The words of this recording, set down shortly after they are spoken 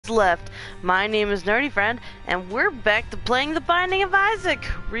left. My name is Nerdy Friend, and we're back to playing The Binding of Isaac.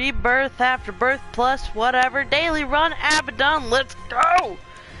 Rebirth, Afterbirth, plus whatever. Daily run, Abaddon, let's go!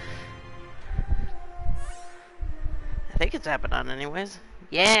 I think it's Abaddon anyways.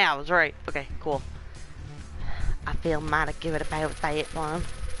 Yeah, I was right. Okay, cool. I feel mighty good about that one.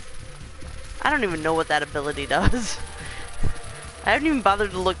 I don't even know what that ability does. I haven't even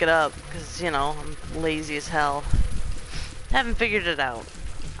bothered to look it up, because, you know, I'm lazy as hell. Haven't figured it out.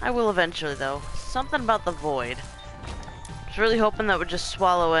 I will eventually, though. Something about the void. I was really hoping that would just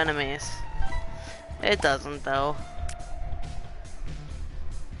swallow enemies. It doesn't, though.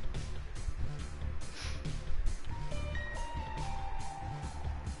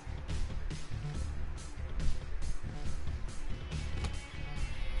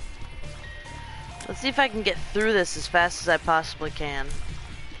 Let's see if I can get through this as fast as I possibly can.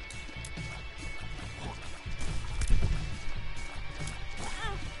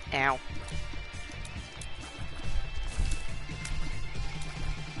 Ow.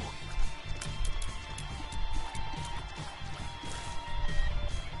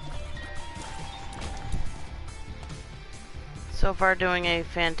 So far doing a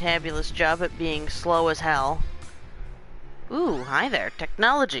fantabulous job at being slow as hell. Ooh, hi there,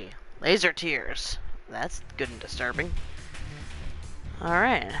 technology. Laser tears. That's good and disturbing.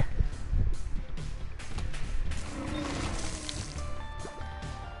 Alright.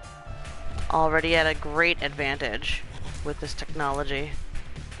 Already at a great advantage with this technology.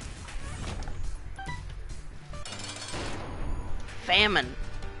 Famine.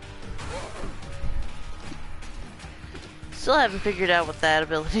 Still haven't figured out what that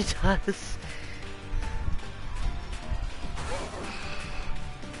ability does.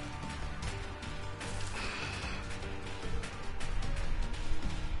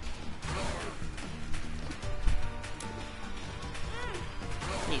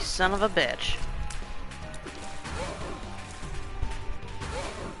 You son of a bitch.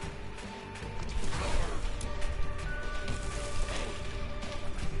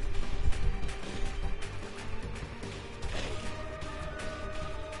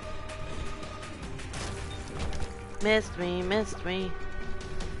 Missed me, missed me.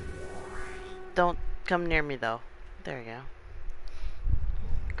 Don't come near me though. There you go.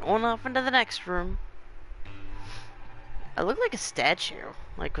 Going off into the next room. I look like a statue,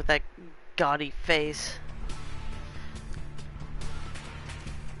 like with that gaudy face.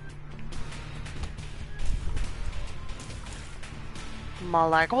 I'm all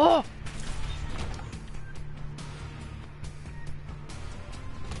like, oh!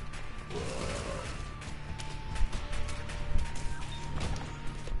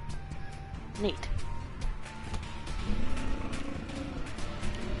 Neat.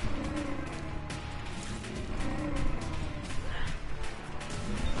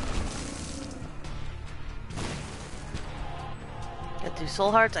 Got 2 soul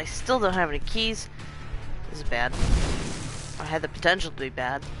hearts. I still don't have any keys. This is bad. I had the potential to be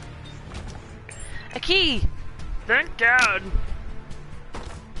bad. A key! Thank God!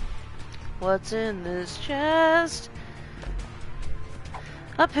 What's in this chest?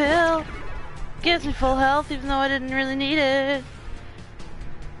 Uphill! Gives me full health even though I didn't really need it.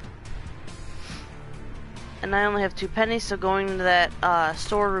 And I only have 2 pennies, so going into that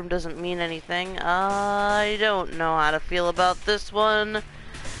storeroom doesn't mean anything. I don't know how to feel about this one.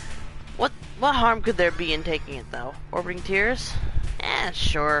 What harm could there be in taking it though? Orbiting tears? Eh,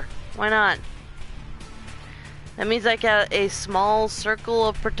 sure. Why not? That means I got a small circle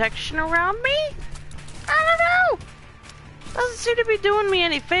of protection around me? I don't know! Doesn't seem to be doing me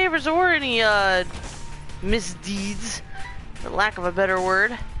any favors or any misdeeds, for lack of a better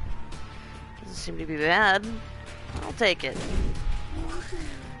word. Doesn't seem to be bad. I'll take it.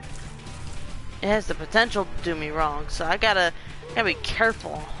 It has the potential to do me wrong, so I gotta be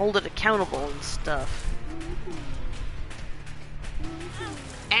careful, hold it accountable and stuff.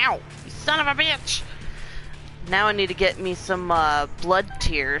 Ow! You son of a bitch! Now I need to get me some blood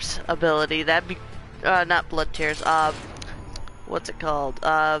tears ability. That'd be not blood tears. What's it called?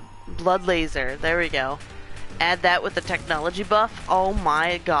 Blood laser. There we go. Add that with the technology buff. Oh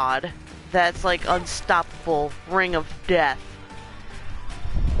my god. That's like unstoppable ring of death.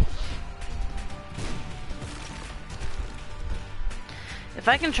 If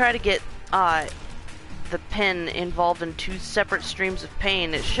I can try to get the pin involved in 2 separate streams of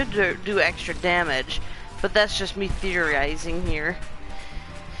pain, it should do extra damage. But that's just me theorizing here.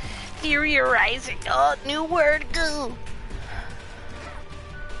 Theorizing. Oh, new word. Go.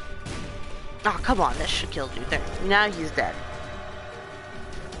 Oh, come on, this should kill you. There. Now he's dead.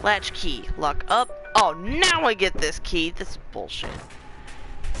 Latch key. Lock up. Oh, now I get this key. This is bullshit.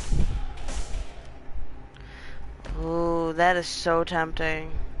 that is so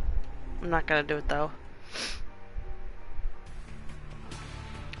tempting. I'm not gonna do it though.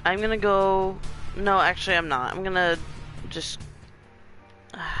 I'm gonna go... No, actually I'm not. I'm gonna just...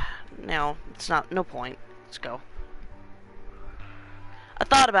 No, it's not... No point. Let's go. I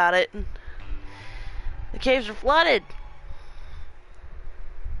thought about it. The caves are flooded.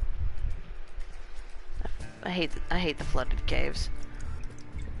 I hate the flooded caves.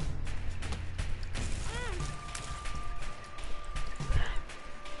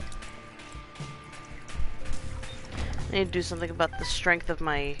 I need to do something about the strength of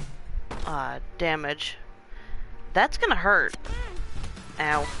my damage. That's gonna hurt.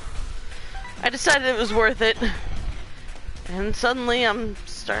 Ow. I decided it was worth it. And suddenly I'm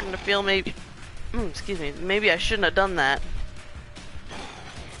starting to feel maybe... excuse me, maybe I shouldn't have done that.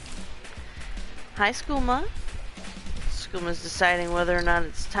 Hi, Skooma. Skooma's deciding whether or not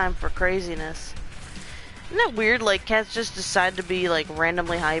it's time for craziness. Isn't that weird, like, cats just decide to be, like,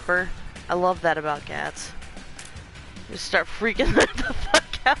 randomly hyper? I love that about cats. Just start freaking the fuck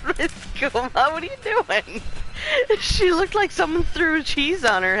out with Skooma. What are you doing? She looked like someone threw cheese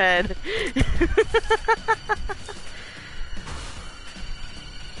on her head.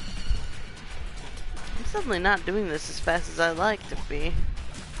 I'm suddenly not doing this as fast as I'd like to be.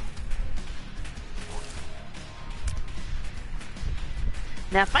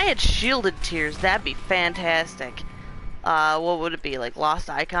 Now, if I had shielded tears, that'd be fantastic. What would it be? Like lost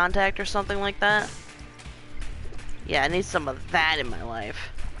eye contact or something like that? Yeah, I need some of that in my life.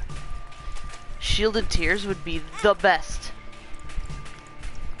 Shielded tears would be the best.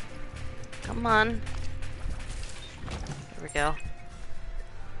 Come on. There we go.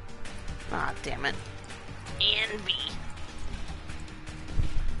 Ah, damn it. Envy.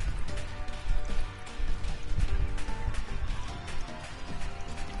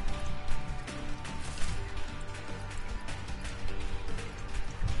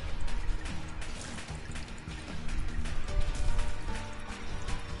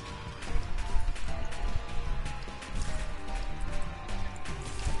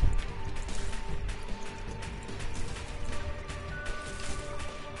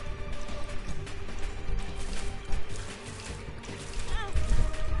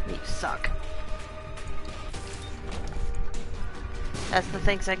 Suck. That's the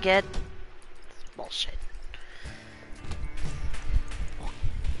things I get. It's bullshit.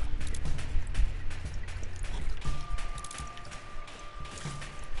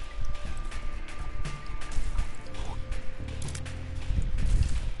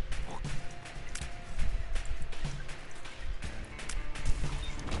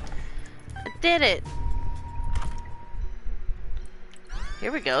 I did it.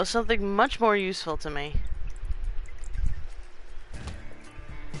 Here we go, something much more useful to me.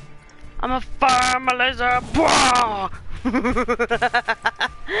 I'm a farmalizer!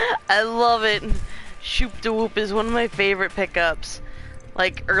 I love it. Shoop de Whoop is one of my favorite pickups.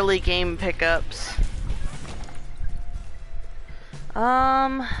 Like, early game pickups.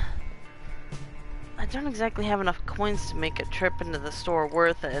 I don't exactly have enough coins to make a trip into the store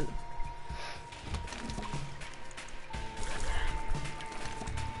worth it.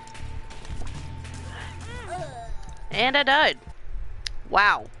 And I died.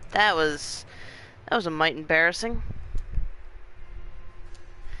 Wow, that was a mite embarrassing.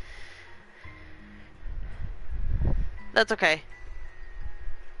 That's okay.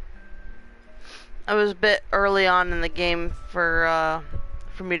 I was a bit early on in the game for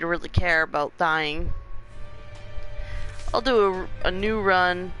me to really care about dying. I'll do a new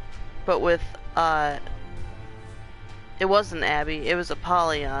run, but with it wasn't Abby, it was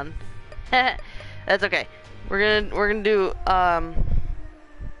Apollyon. That's okay. We're gonna do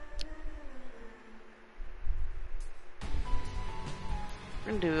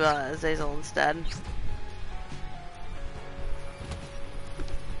Azazel instead.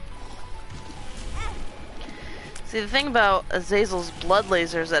 See, the thing about Azazel's blood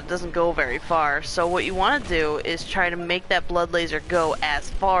laser is that it doesn't go very far. So what you want to do is try to make that blood laser go as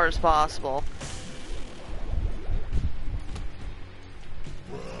far as possible.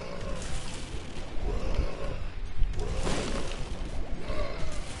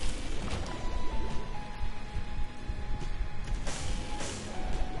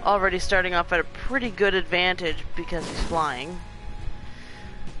 Already starting off at a pretty good advantage because he's flying.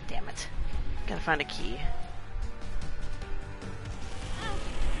 Damn it. Gotta find a key.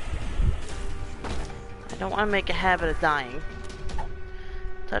 I don't want to make a habit of dying.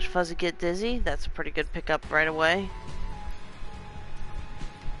 Touch Fuzzy, get dizzy. That's a pretty good pickup right away.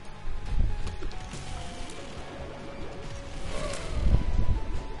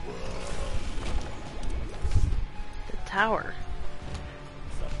 tower?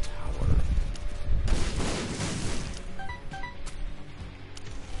 The tower.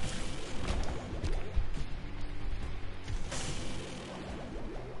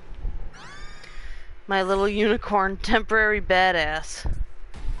 My little unicorn temporary badass.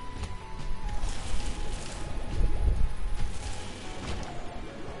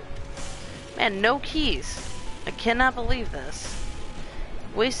 Man, no keys. I cannot believe this.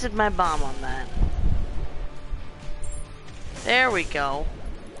 Wasted my bomb on that. There we go.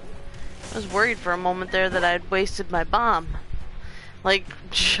 I was worried for a moment there that I'd wasted my bomb. Like,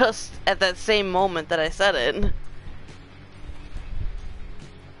 just at that same moment that I said it.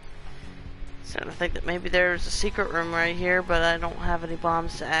 Starting to think that maybe there's a secret room right here, but I don't have any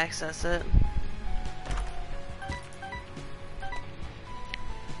bombs to access it.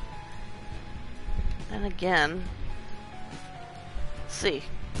 And again, let's see.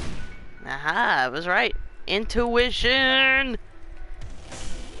 Aha, I was right. Intuition!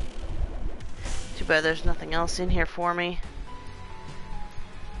 Too bad there's nothing else in here for me.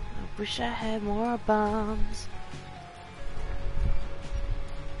 I wish I had more bombs.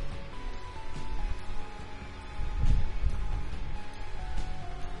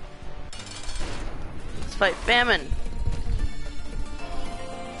 Let's fight famine.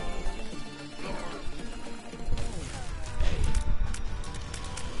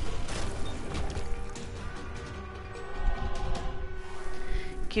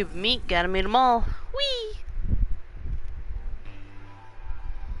 Cube of meat, gotta meet them all. Whee!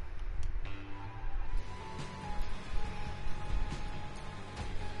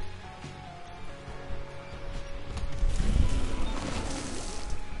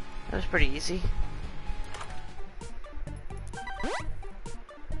 That was pretty easy.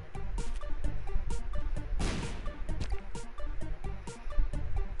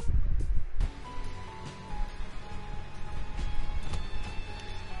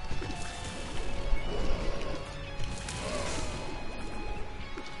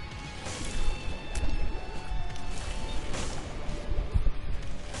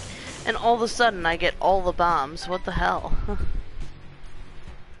 And all of a sudden I get all the bombs. What the hell?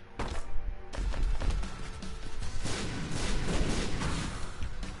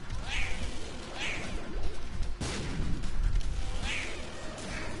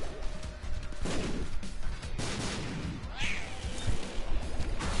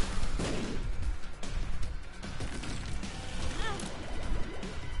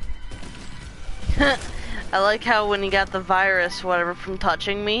 I like how when he got the virus, whatever, from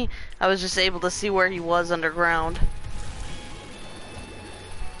touching me, I was just able to see where he was underground.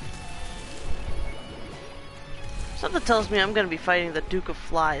 Something tells me I'm gonna be fighting the Duke of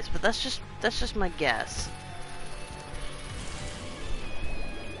Flies, but that's just my guess.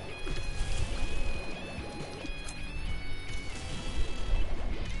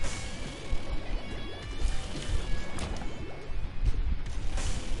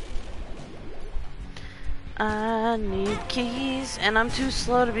 I need keys, and I'm too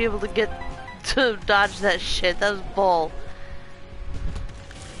slow to be able to get to dodge that shit. That was bull.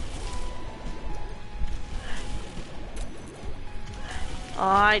 Oh,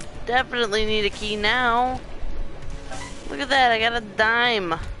 I definitely need a key now. Look at that, I got a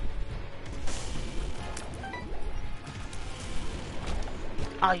dime.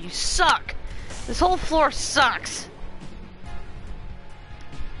 Oh, you suck. This whole floor sucks.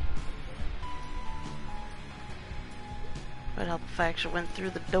 Would help if I actually went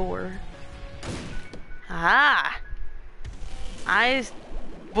through the door. Ah! I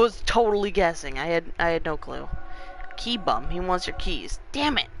was totally guessing. I had no clue. Key bum. He wants your keys.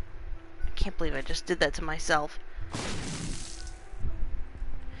 Damn it! I can't believe I just did that to myself.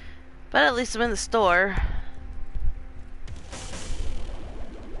 But at least I'm in the store.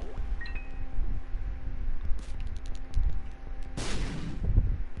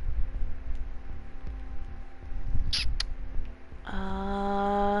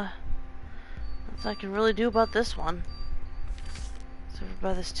 Nothing I can really do about this one. It's over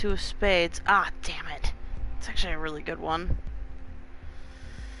by this 2 of spades. Ah, damn it. It's actually a really good one.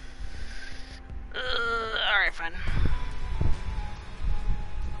 Alright, fine.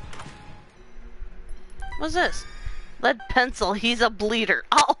 What's this? Lead pencil. He's a bleeder.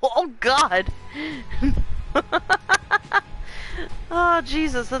 Oh God. Oh,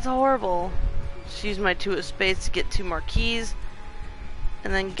 Jesus. That's horrible. Just use my 2 of spades to get 2 more keys.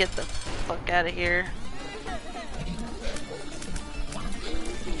 And then get the fuck out of here.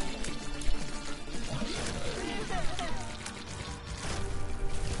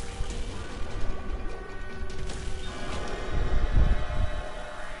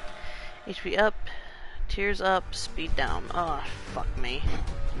 HP up. Tears up, speed down. Oh, fuck me.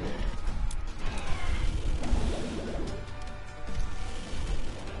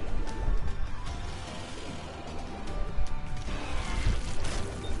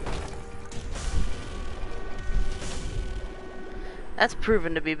 That's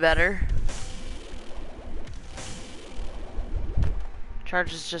proven to be better.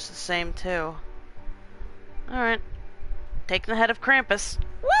 Charge is just the same too. Alright. Taking the head of Krampus.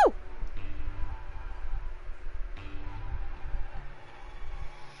 Woo!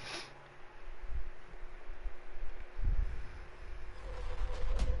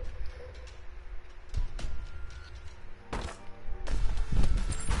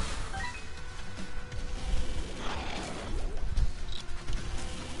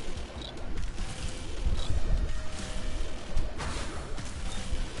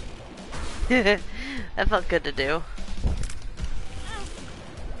 That felt good to do.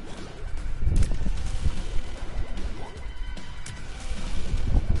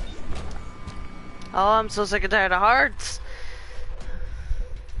 Oh, I'm so sick and tired of hearts.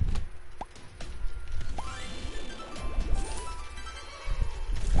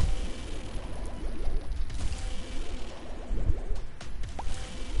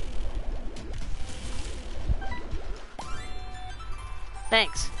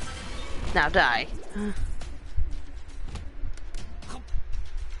 Thanks. Now die.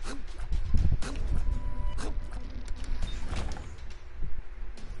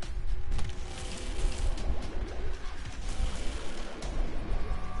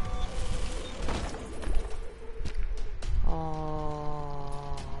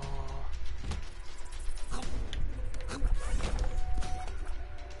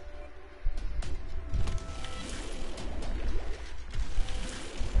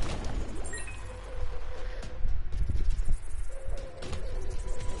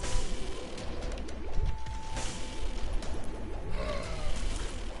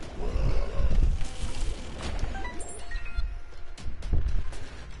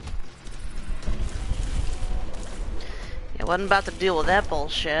 I wasn't about to deal with that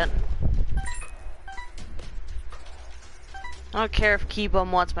bullshit. I don't care if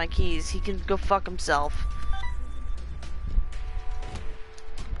Keybum wants my keys. He can go fuck himself.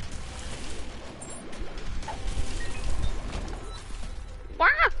 Wah!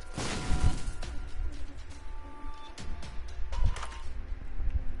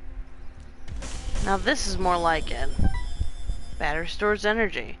 Now this is more like it. Battery stores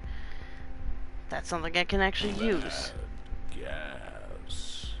energy. That's something I can actually use.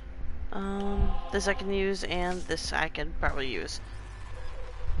 Gas. This I can use, and this I can probably use.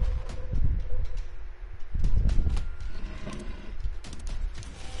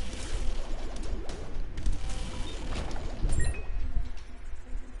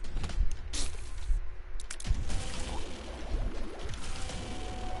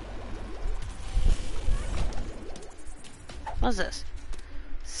 What's this?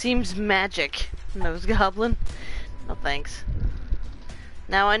 Seems magic. Nose goblin? No thanks.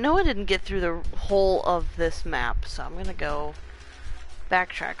 Now I know I didn't get through the whole of this map, so I'm gonna go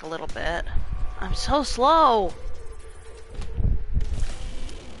backtrack a little bit. I'm so slow!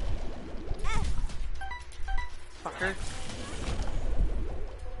 Fucker.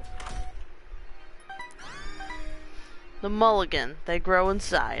 The mulligan. They grow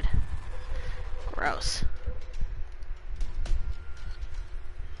inside. Gross.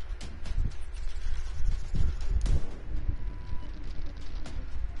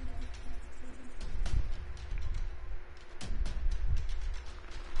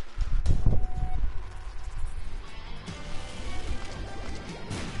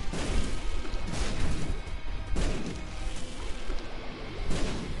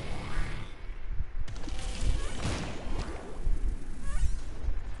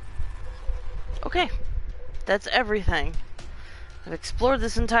 Okay, that's everything. I've explored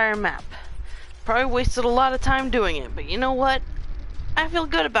this entire map. Probably wasted a lot of time doing it, but you know what? I feel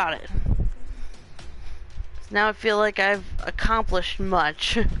good about it. Now I feel like I've accomplished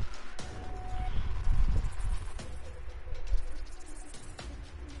much.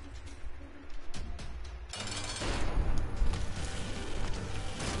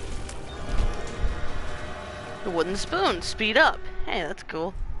 The wooden spoon, speed up. Hey, that's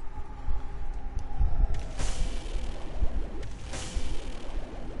cool.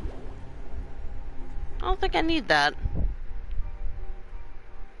 I don't think I need that.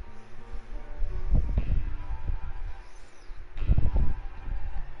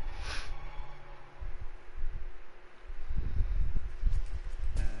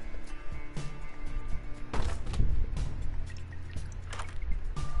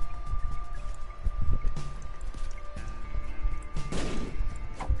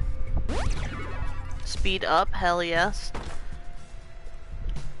 speed up? Hell yes.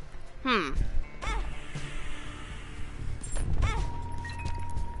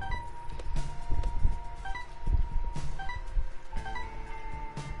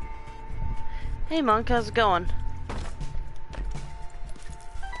 Hey monk, how's it going?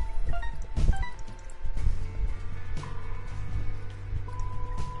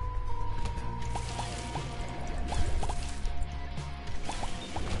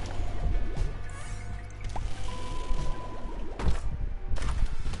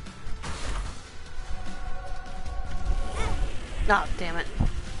 Oh, damn it.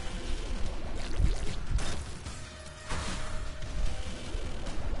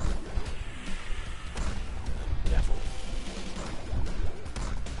 Devil.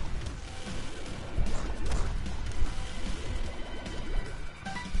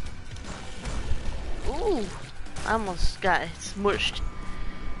 Ooh, I almost got smushed.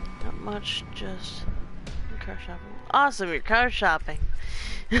 Not much, just car shopping. Awesome, you're car shopping.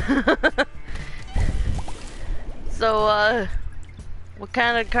 So, what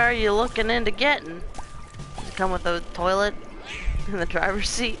kind of car are you looking into getting? Does it come with a toilet in the driver's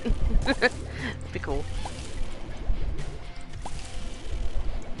seat? Be cool.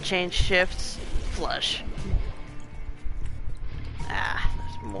 Change shifts, flush. Ah,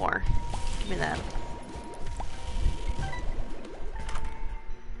 there's more. Give me that.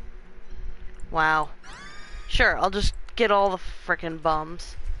 Wow. Sure, I'll just get all the frickin'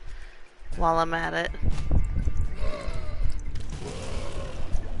 bums while I'm at it.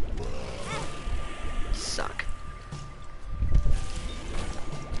 Suck.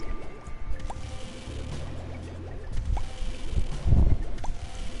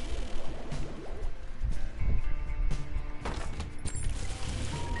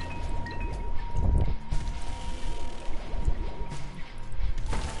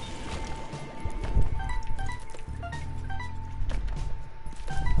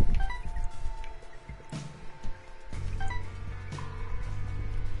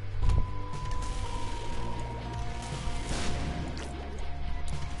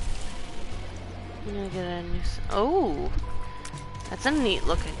 I'm gonna get a new. Oh, that's a neat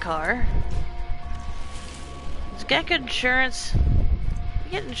looking car. It's got good insurance.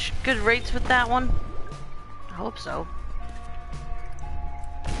 You getting good rates with that one? I hope so.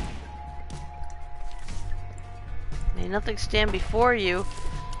 May nothing stand before you.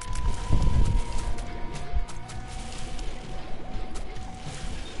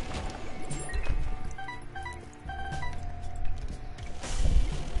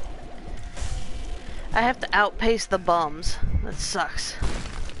 I have to outpace the bums. That sucks. I'm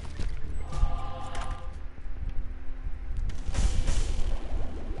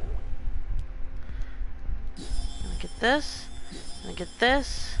gonna get this. I'm gonna get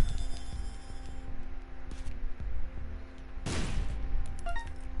this.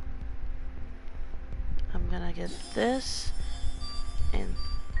 I'm gonna get this and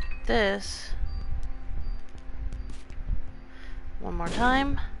this. One more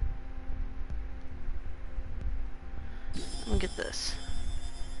time. I'm gonna get this.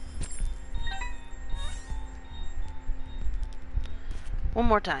 One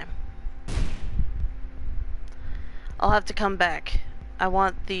more time. I'll have to come back. I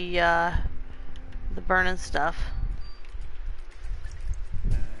want the burning stuff.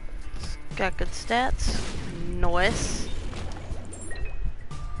 It's got good stats. Nice.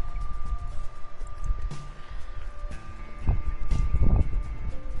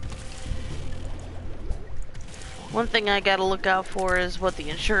 One thing I gotta look out for is what the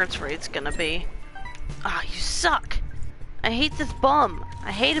insurance rate's gonna be. Ah, you suck! I hate this bum.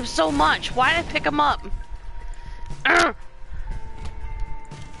 I hate him so much. Why did I pick him up? Urgh.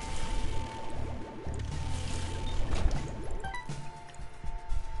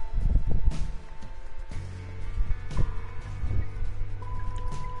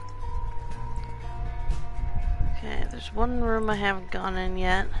 Okay, there's one room I haven't gone in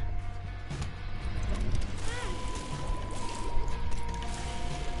yet.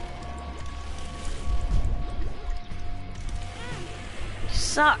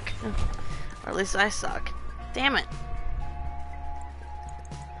 Suck. Or at least I suck. Damn it.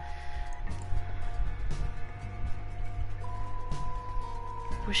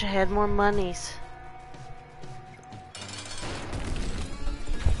 Wish I had more monies.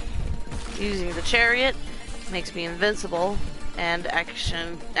 Using the chariot makes me invincible and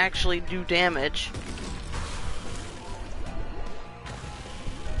actually do damage.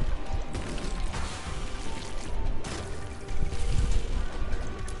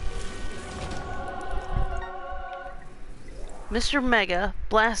 Mr. Mega,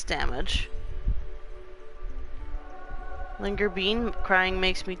 blast damage. Linger bean, crying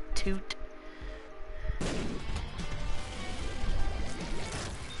makes me toot.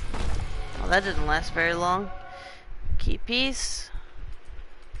 Well, that didn't last very long. Key piece.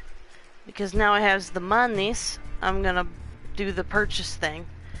 Because now I have the monies, I'm gonna do the purchase thing.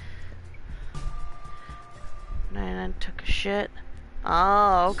 99 took a shit.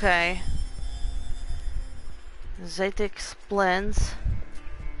 Oh, okay. Zayt explains.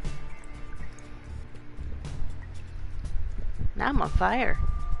 Now I'm on fire.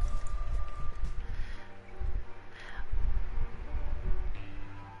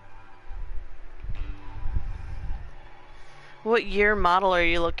 What year model are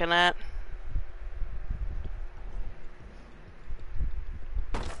you looking at?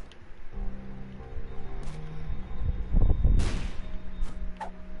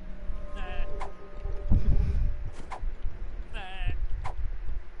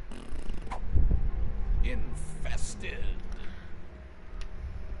 Infested.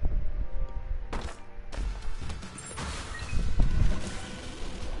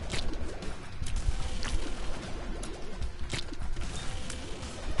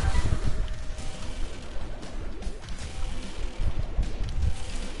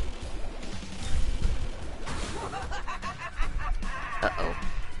 Uh-oh.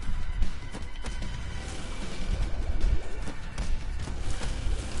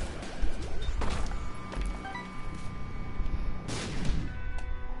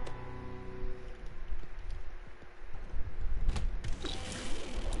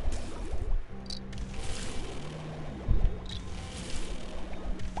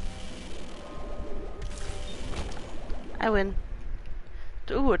 I win.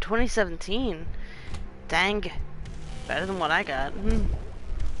 Ooh, a 2017. Dang. Better than what I got.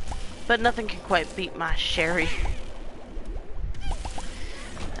 But nothing can quite beat my Sherry.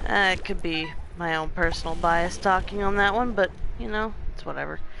 It could be my own personal bias talking on that one, but, you know, it's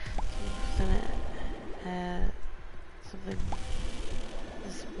whatever. Something...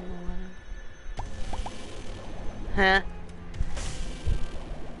 Huh?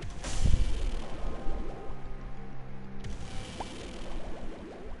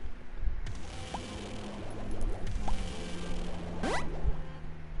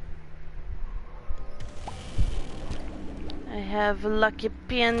 I have lucky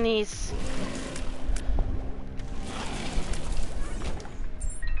pennies.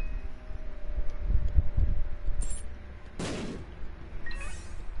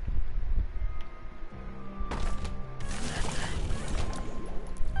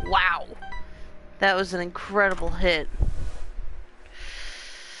 Wow. That was an incredible hit.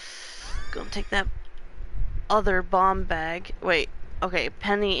 Gonna take that other bomb bag. Wait, okay,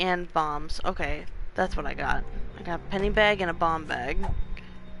 penny and bombs. Okay, that's what I got. I got a penny bag and a bomb bag.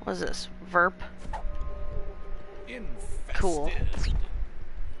 What is this? Verp? Infested. Cool.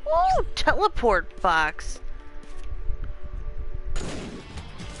 Ooh, teleport box.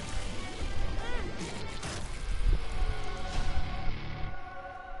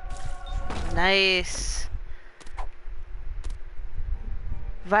 Nice.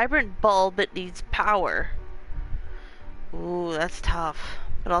 Vibrant bulb, it needs power. Ooh, that's tough,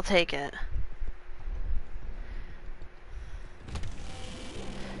 but I'll take it.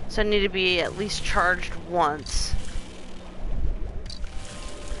 So I need to be at least charged once.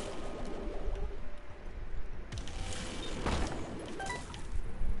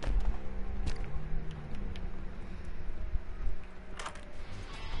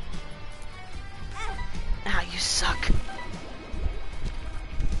 Ah, you suck.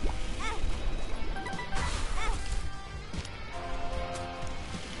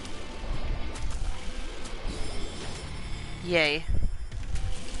 Yay.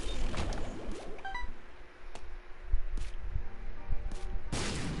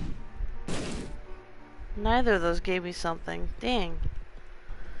 Neither of those gave me something. Dang.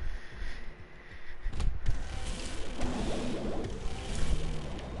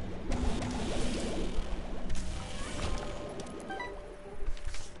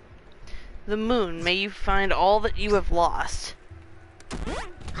 The moon, may you find all that you have lost.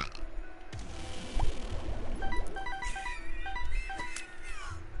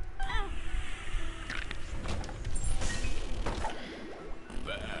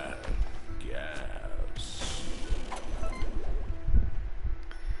 Bad gas.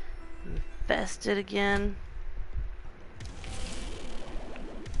 Infested again.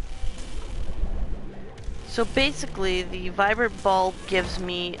 So basically, the vibrant bulb gives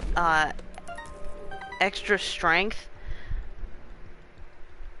me extra strength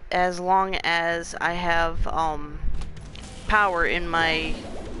as long as I have power in my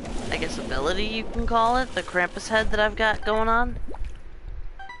I guess, ability you can call it. The Krampus head that I've got going on.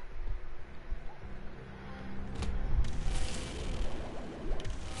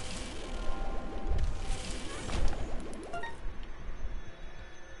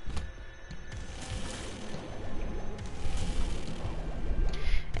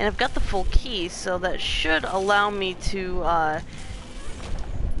 And I've got the full key, so that should allow me to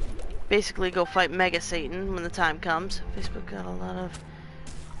basically go fight Mega Satan when the time comes. Facebook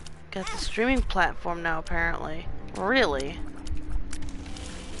got the streaming platform now, apparently. Really?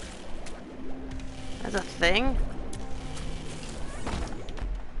 That's a thing?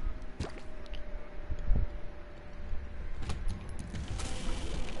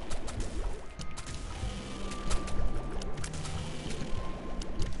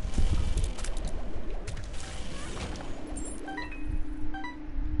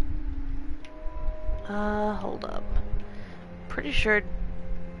 Hold up. Pretty sure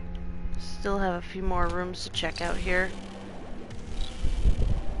still have a few more rooms to check out here.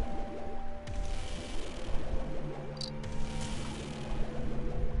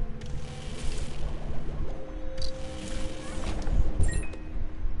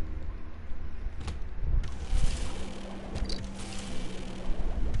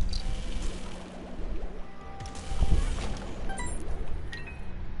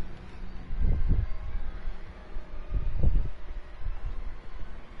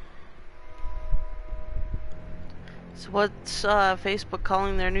 So what's Facebook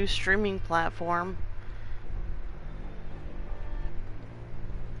calling their new streaming platform?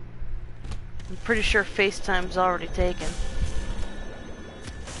 I'm pretty sure FaceTime's already taken.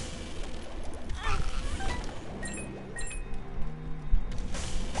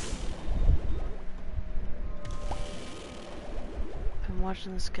 Been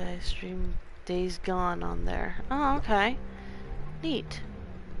watching this guy stream Days Gone on there. Oh, okay. Neat.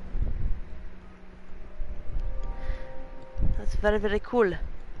 That's very, very cool.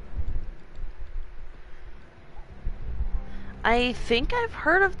 I think I've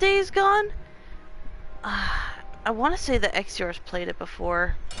heard of Days Gone. I want to say that XR's played it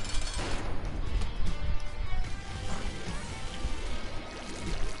before.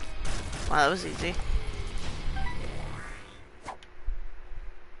 Wow, that was easy.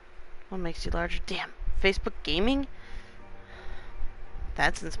 What makes you larger? Damn. Facebook gaming?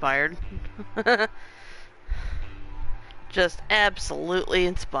 That's inspired. Just absolutely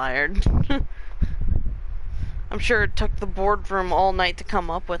inspired. I'm sure it took the boardroom all night to come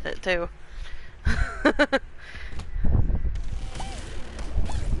up with it, too.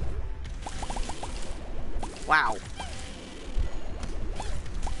 Wow.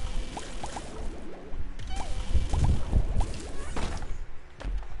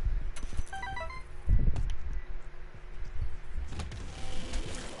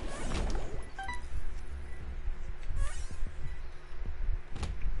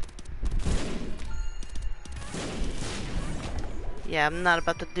 Yeah, I'm not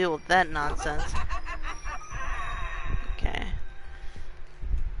about to deal with that nonsense. Okay.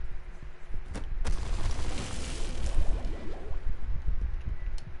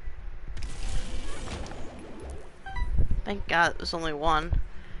 Thank God it was only one.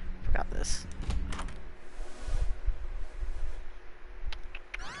 Forgot this.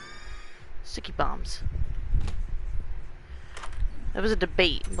 Sticky bombs. That was a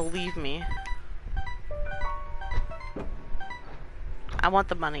debate, believe me. I want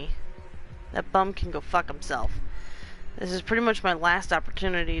the money. That bum can go fuck himself. This is pretty much my last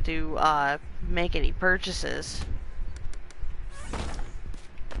opportunity to make any purchases.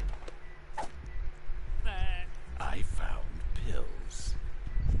 I found pills.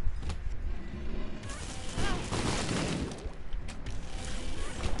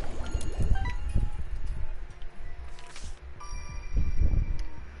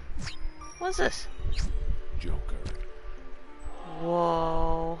 What's this? Joker.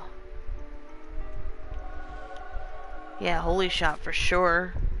 Whoa. Yeah, holy shot for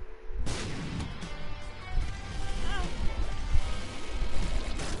sure.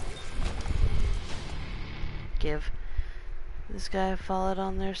 Give. This guy I followed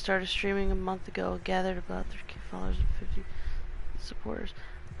on there started streaming a month ago, gathered about 3K followers and 50 supporters.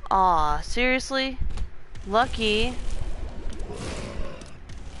 Aw, seriously? Lucky.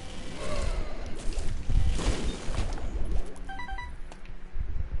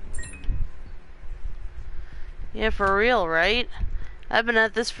 Yeah, for real, right? I've been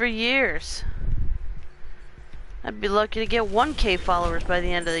at this for years. I'd be lucky to get 1K followers by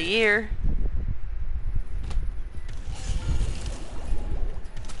the end of the year.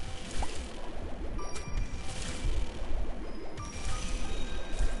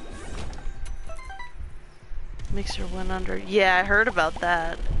 Mixer went under. Yeah, I heard about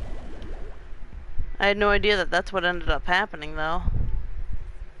that. I had no idea that that's what ended up happening, though.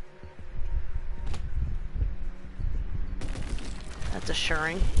 That's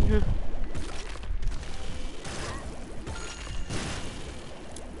assuring.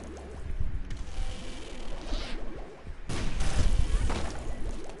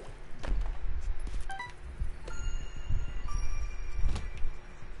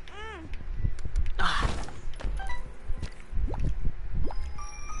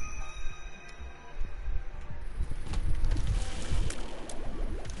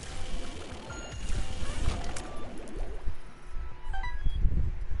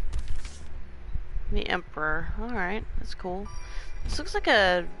 The Emperor. Alright, that's cool. This looks like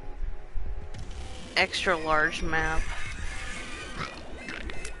a extra large map.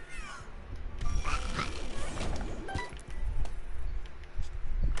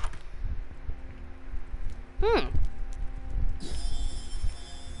 Hmm.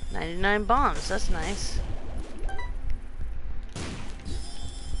 99 bombs, that's nice.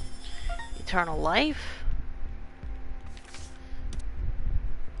 Eternal life.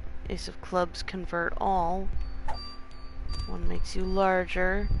 Ace of clubs convert all. One makes you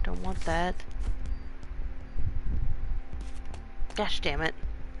larger. Don't want that. Gosh damn it.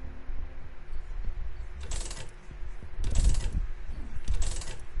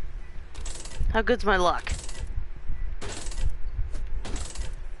 How good's my luck?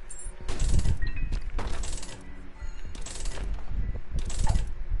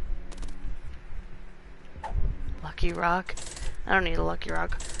 Lucky rock. I don't need a lucky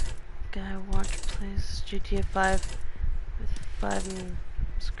rock. Guy watch plays GTA 5 with 5 and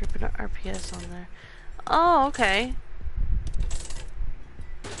scripted RPS on there. Oh, okay.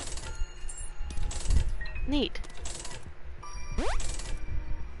 Neat.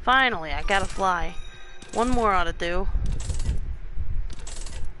 Finally, I gotta fly. One more ought to do.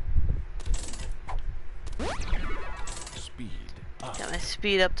 Speed up. Got my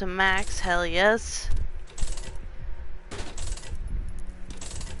speed up to max, hell yes.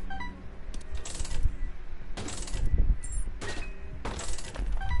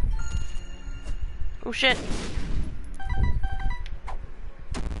 Oh shit.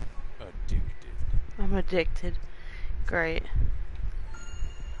 Addicted. I'm addicted. Great.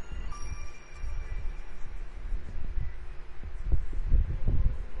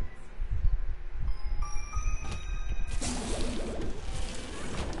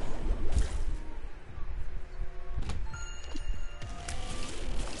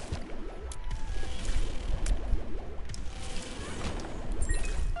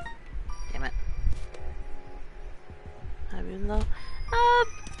 Damn it. Even though,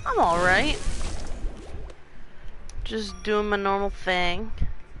 I'm alright. Just doing my normal thing.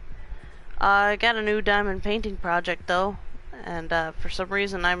 I got a new diamond painting project though, and for some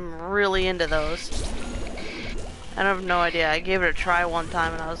reason I'm really into those. I have no idea. I gave it a try one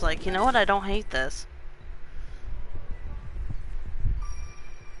time and I was like, you know what? I don't hate this.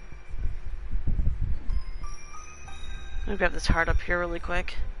 I'm gonna grab this heart up here really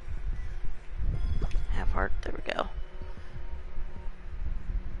quick. Half heart. There we go.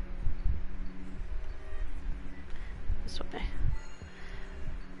 This way.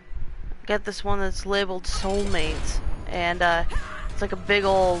 Got this one that's labeled Soulmates, and it's like a big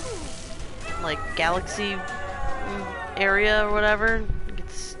old like galaxy area or whatever.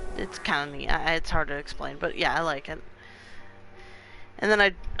 It's kind of neat. It's hard to explain, but yeah, I like it. And then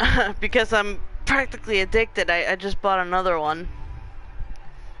I, because I'm practically addicted, I just bought another one.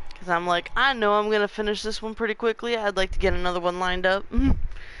 Because I'm like, I know I'm gonna finish this one pretty quickly. I'd like to get another one lined up.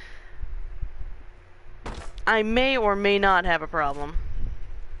 I may or may not have a problem.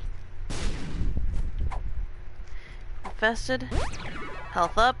 Infested.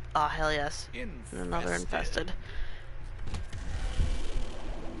 Health up. Oh, hell yes. And another infested.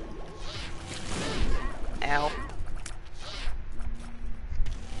 Ow.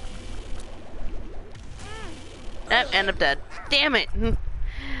 End up dead. Damn it!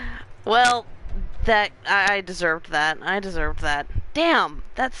 Well, that I deserved that. I deserved that. Damn,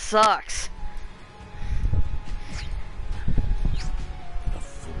 that sucks.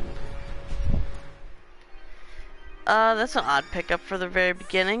 That's an odd pickup for the very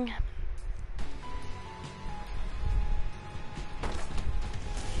beginning.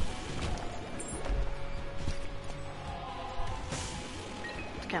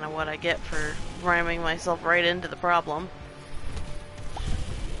 It's kind of what I get for ramming myself right into the problem.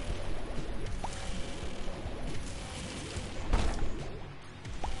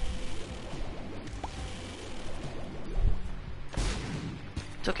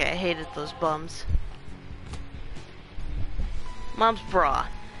 It's okay, I hated those bums. Mom's bra.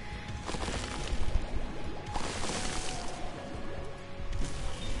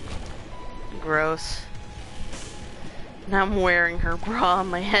 Gross. Now I'm wearing her bra on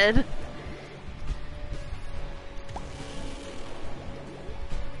my head.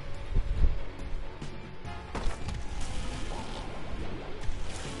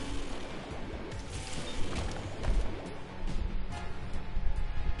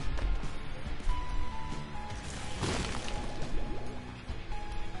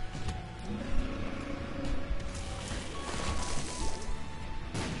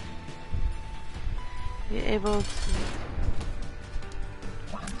 Be able to...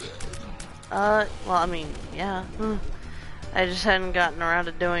 well, I mean, yeah. I just hadn't gotten around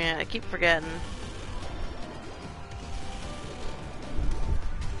to doing it. I keep forgetting.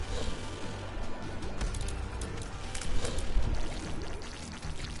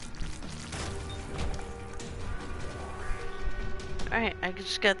 Alright, I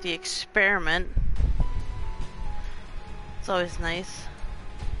just got the experiment. It's always nice.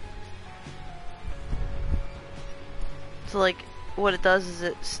 So, like, what it does is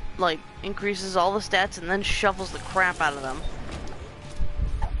it, like, increases all the stats and then shuffles the crap out of them.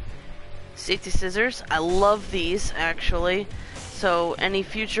 Safety scissors. I love these, actually. So, any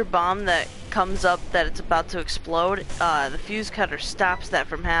future bomb that comes up that it's about to explode, the fuse cutter stops that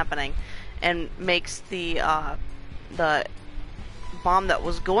from happening and makes the bomb that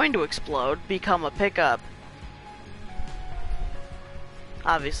was going to explode become a pickup.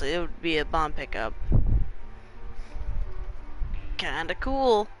 Obviously, it would be a bomb pickup. Kinda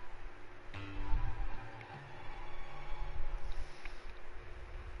cool.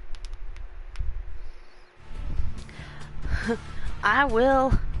 I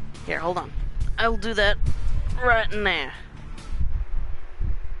will. Here, hold on. I'll do that right now.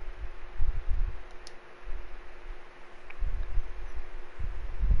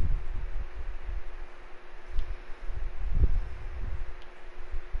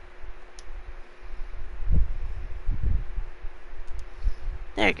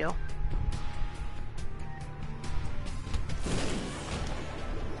 There you go.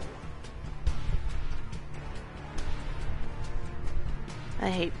 I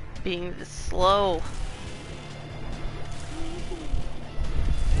hate being this slow.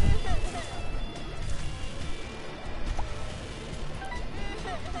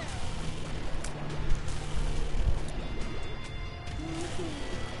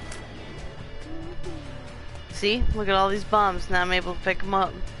 See? Look at all these bombs. Now I'm able to pick them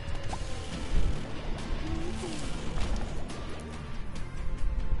up.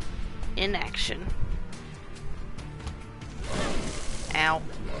 In action. Ow.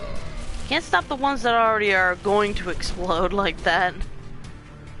 Can't stop the ones that already are going to explode like that.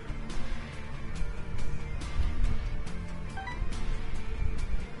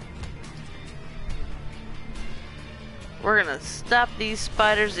 We're gonna stop these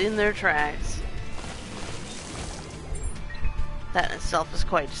spiders in their tracks. That in itself is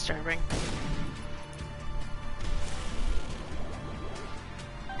quite disturbing.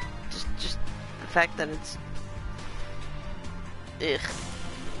 Just the fact that it's... Ugh.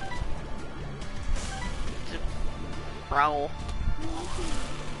 Just prowl.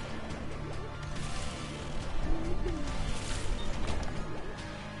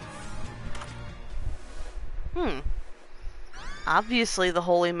 Obviously the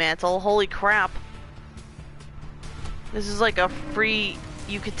Holy Mantle. Holy crap. This is like a free...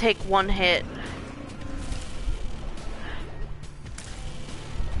 You could take one hit.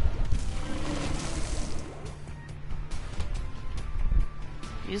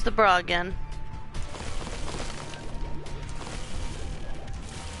 Use the bra again.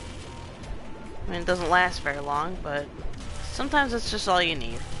 I mean, it doesn't last very long, but sometimes it's just all you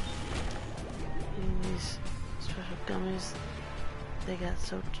need. These special gummies, they got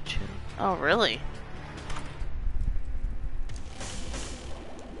so chill. Oh, really?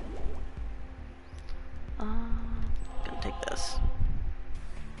 Gonna take this.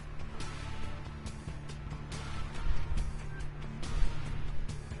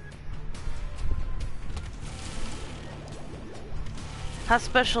 How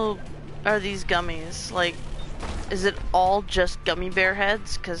special are these gummies? Like, is it all just gummy bear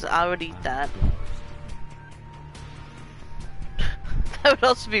heads? Because I would eat that. That would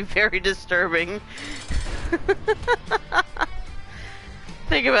also be very disturbing.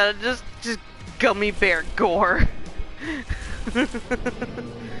 Think about it, just gummy bear gore.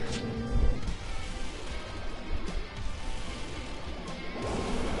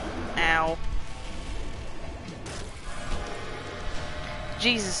 Ow.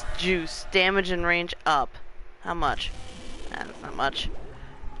 Jesus juice. Damage and range up. How much? That's not much.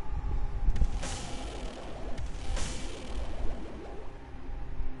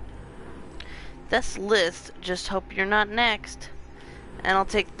 This list, just hope you're not next. And I'll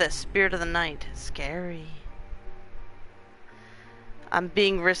take the Spirit of the Night. Scary. I'm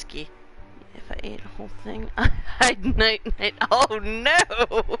being risky. If I ate a whole thing, I'd night. Oh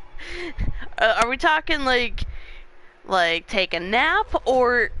no! Are we talking like take a nap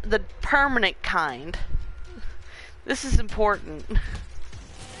or the permanent kind? This is important.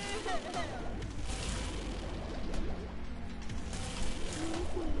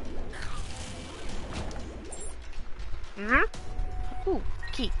 Ooh,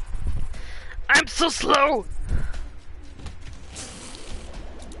 key. I'm so slow!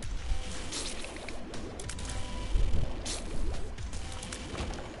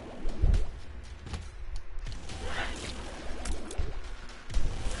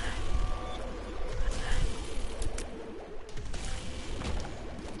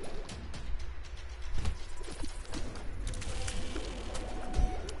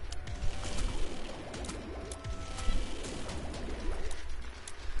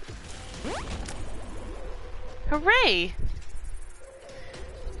 Hooray!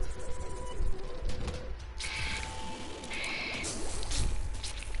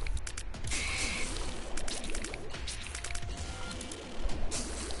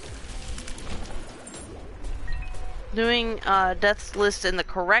 Doing death's list in the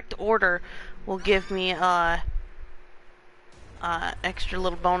correct order will give me extra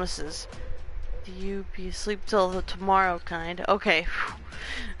little bonuses. Do you be asleep till the tomorrow kind? Okay.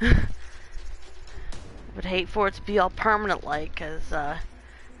 Would hate for it to be all permanent like, cause that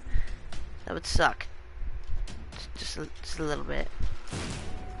would suck. Just a little bit.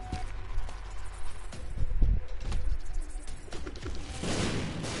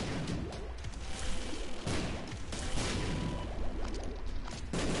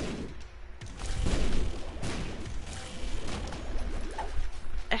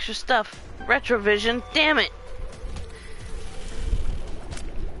 Extra stuff. Retrovision. Damn it.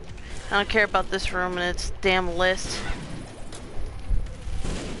 I don't care about this room and its damn list.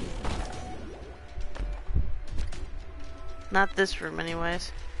 Not this room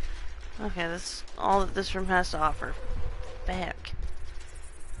anyways. Okay, that's all that this room has to offer. Back.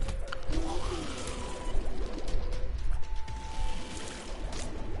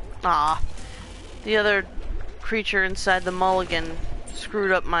 Ah, the other creature inside the mulligan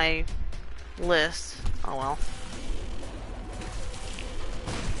screwed up my list. Oh well.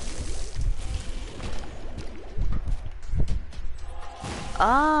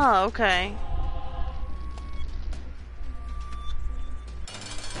 Ah, okay.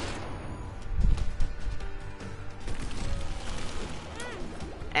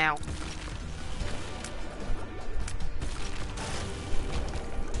 Ow.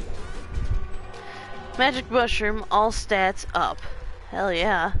 Magic mushroom, all stats up. Hell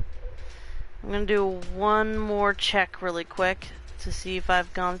yeah. I'm gonna do one more check really quick to see if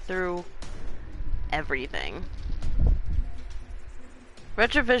I've gone through everything.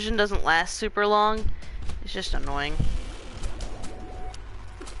 Retrovision doesn't last super long, it's just annoying.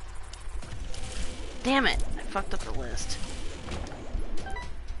 Damn it, I fucked up the list.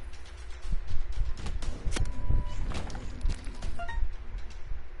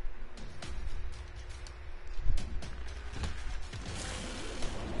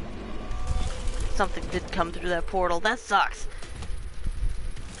 Something did come through that portal, that sucks.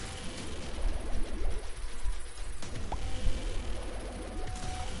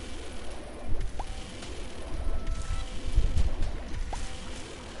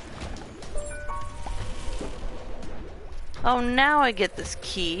 Oh, now I get this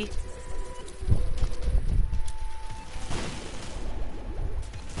key.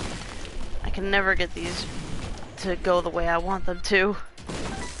 I can never get these to go the way I want them to.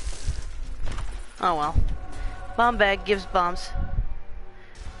 Oh well. Bomb bag gives bombs.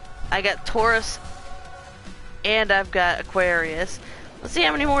 I got Taurus and I've got Aquarius. Let's see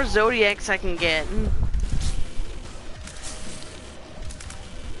how many more Zodiacs I can get.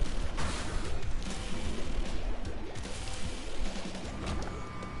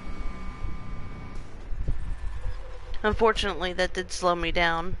 Unfortunately, that did slow me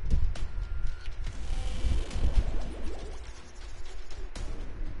down.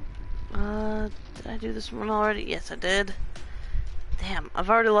 Did I do this one already? Yes, I did. Damn, I've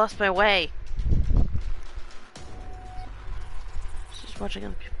already lost my way. Just watching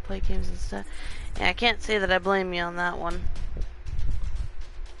other people play games instead. Yeah, I can't say that I blame you on that one.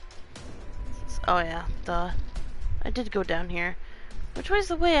 Oh yeah, duh. I did go down here. Which way's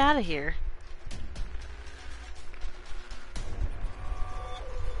the way out of here?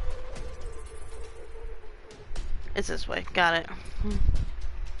 It's this way. Got it.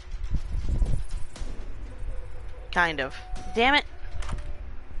 Kind of. Damn it.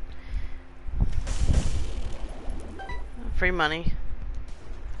 Free money.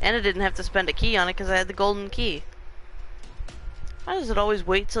 And I didn't have to spend a key on it because I had the golden key. Why does it always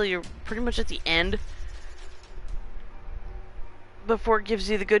wait till you're pretty much at the end before it gives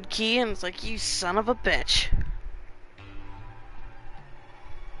you the good key? And it's like, you son of a bitch.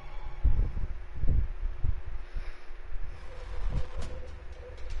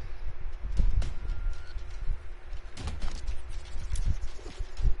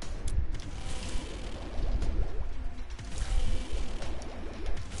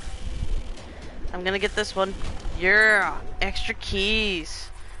 I'm gonna get this one. Yeah, extra keys.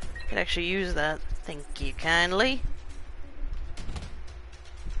 Could actually use that. Thank you kindly.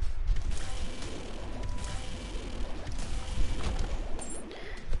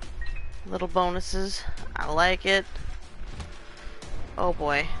 Little bonuses. I like it. Oh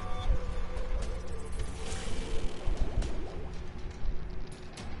boy.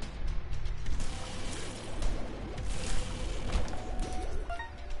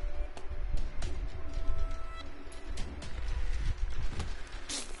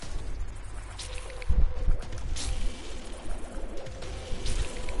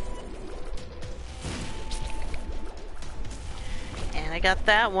 And I got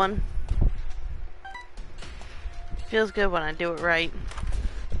that one. Feels good when I do it right.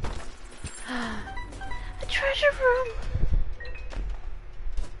 A treasure room!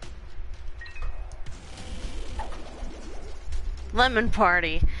 Lemon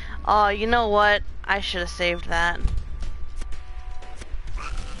party. Oh, you know what? I should have saved that.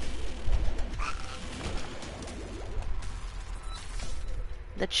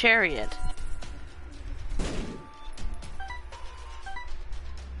 The chariot.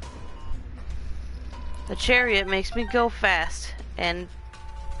 The chariot makes me go fast, and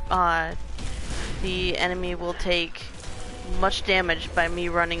the enemy will take much damage by me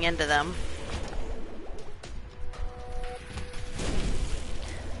running into them.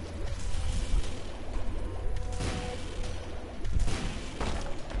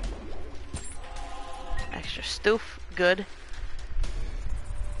 Extra stoof, good.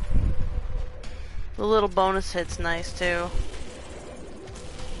 The little bonus hit's nice too.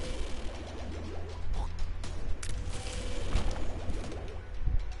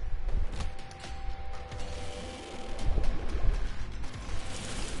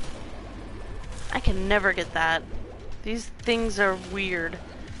 I can never get that. These things are weird.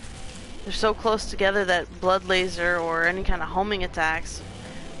 They're so close together that blood laser or any kind of homing attacks.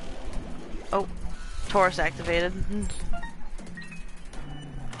 Oh, Taurus activated.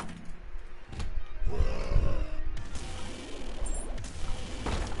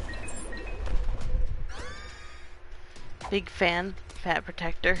 Big fan, fat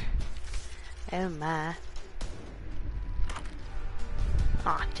protector. Oh my.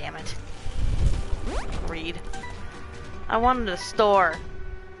 Aw, damn it. Read. I wanted a store.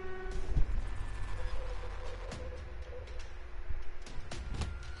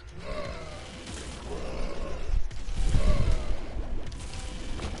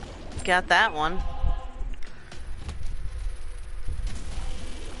 Got that one.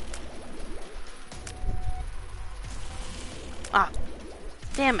 Ah,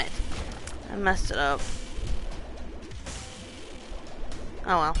 damn it. I messed it up.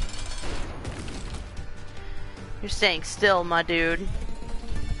 Oh well. You're staying still, my dude.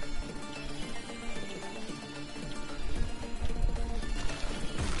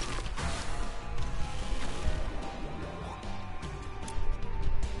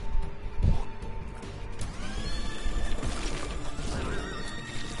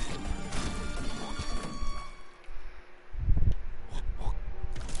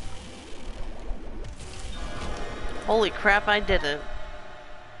 Holy crap, I did it.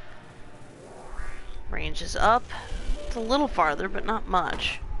 Range is up. It's a little farther, but not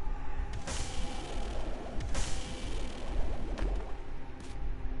much.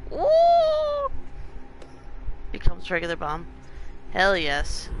 Ooh! Becomes regular bomb. Hell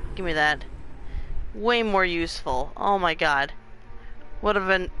yes. Give me that. Way more useful. Oh my god. What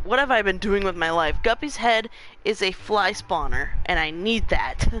have I been doing with my life? Guppy's head is a fly spawner, and I need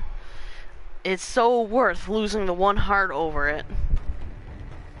that. It's so worth losing the one heart over it.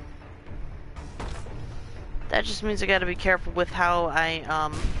 That just means I gotta be careful with how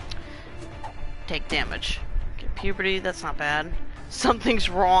I, take damage. Okay, puberty, that's not bad. Something's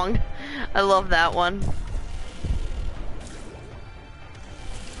wrong. I love that one.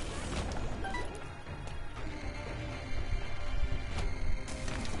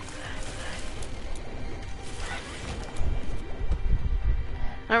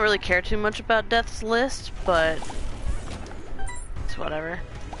 I don't really care too much about Death's List, but it's whatever.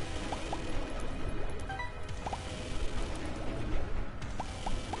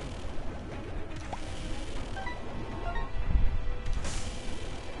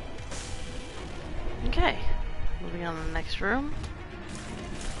 Okay, moving on to the next room.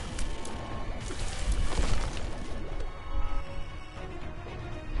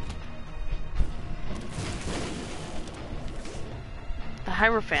 The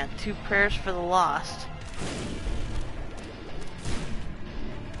Hierophant, 2 prayers for the lost.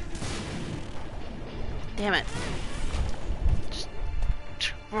 Damn it. Just...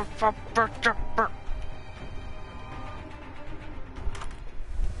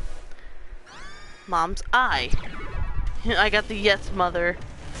 Mom's eye. I got the yes, mother.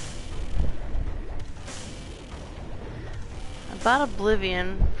 I bought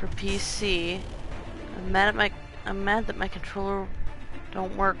Oblivion for PC. I'm mad that my controller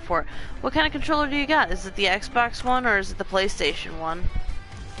don't work for it. What kind of controller do you got? Is it the Xbox one or is it the PlayStation one?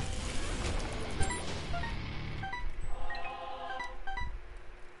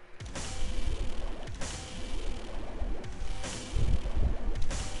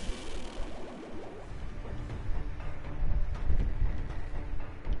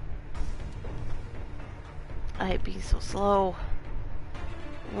 I hate being so slow.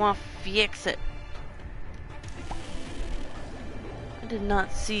 I want to fix it. I did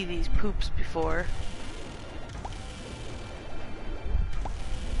not see these poops before.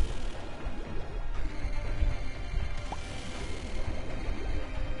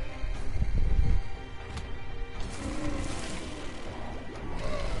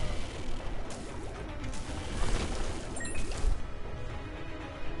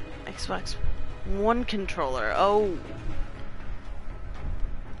 Xbox One controller. Oh.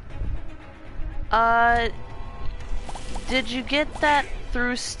 Did you get that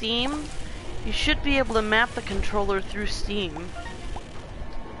through Steam? You should be able to map the controller through Steam.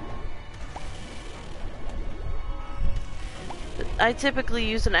 I typically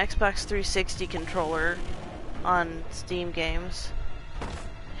use an Xbox 360 controller on Steam games.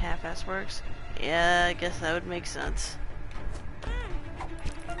 Half-ass works. Yeah, I guess that would make sense.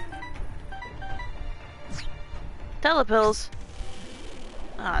 Telepills.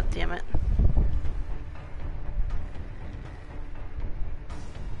 Ah, damn it.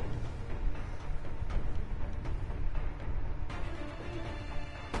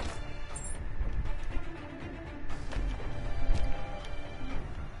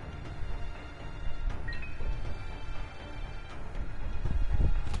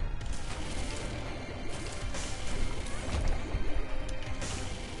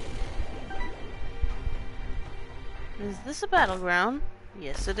 Is this a battleground?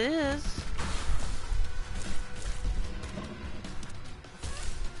 Yes, it is.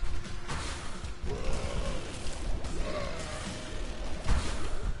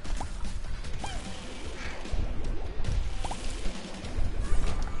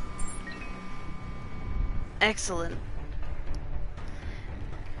 Excellent.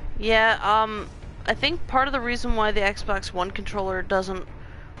 Yeah, I think part of the reason why the Xbox One controller doesn't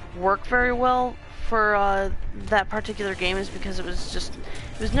work very well for that particular game is because it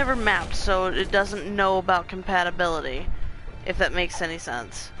was never mapped, so it doesn't know about compatibility, if that makes any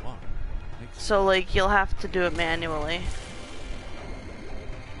sense. So like you'll have to do it manually.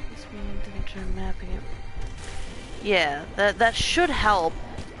 This means didn't try mapping it. Yeah, that should help.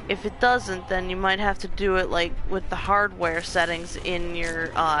 If it doesn't, then you might have to do it like with the hardware settings in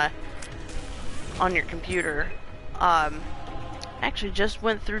your on your computer. Actually just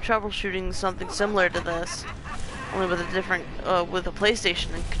went through troubleshooting something similar to this, only with a different, with a PlayStation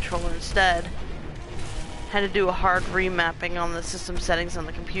controller instead. Had to do a hard remapping on the system settings on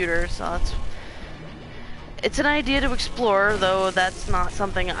the computer, so it's an idea to explore, though that's not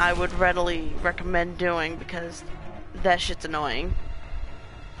something I would readily recommend doing because that shit's annoying.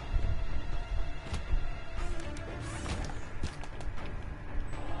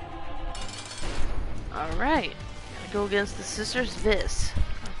 Alright. Go against the sisters Vis.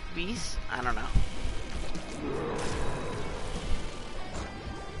 Vis? I don't know.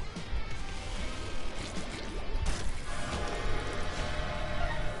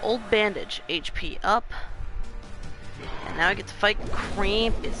 Old bandage. HP up. And now I get to fight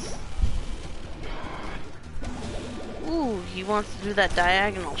Krampus. Ooh, he wants to do that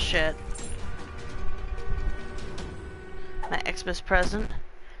diagonal shit. My Xmas present.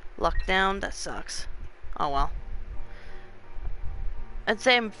 Luck down. That sucks. Oh well. I'd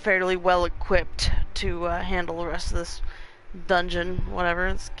say I'm fairly well equipped to handle the rest of this dungeon,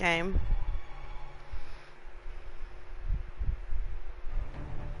 whatever, this game.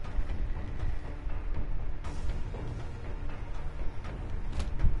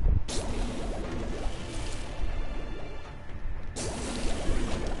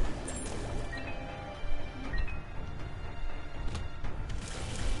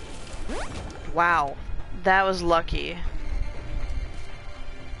 Wow, that was lucky.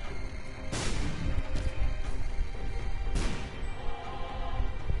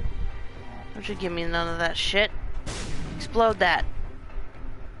 Don't you give me none of that shit. Explode that.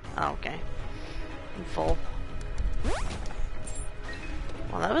 Oh, okay. I'm full.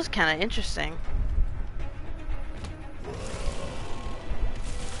 Well, that was kind of interesting.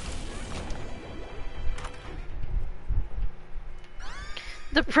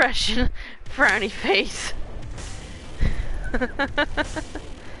 Depression, frowny face.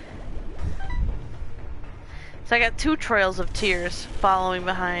 So I got 2 trails of tears following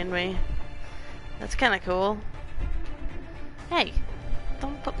behind me. That's kind of cool. Hey,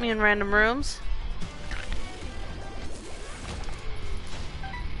 don't put me in random rooms.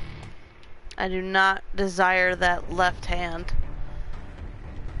 I do not desire that left hand.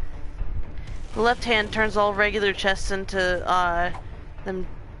 The left hand turns all regular chests into them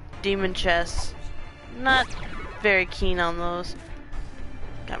demon chests. Not very keen on those.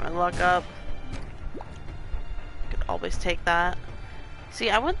 Got my luck up. Could always take that.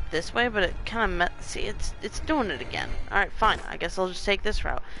 See, I went this way, but it kind of met. See, it's doing it again. All right, fine. I guess I'll just take this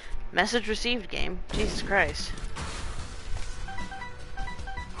route. Message received, game. Jesus Christ.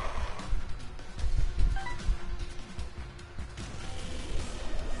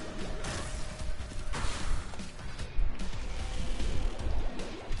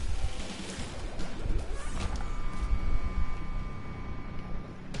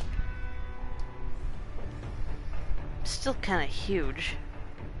 Still kind of huge.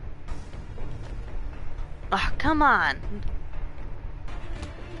 Oh, come on.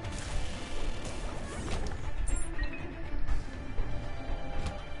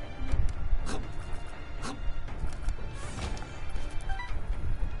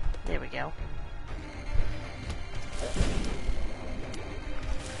 There we go.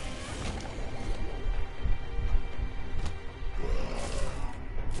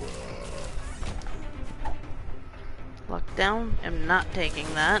 Lockdown. I'm not taking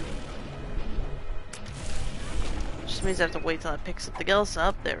that. Just means I have to wait till it picks up the Gills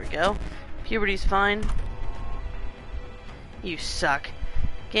up. There we go. Puberty's fine. You suck.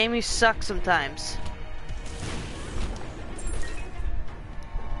 Game, you suck sometimes.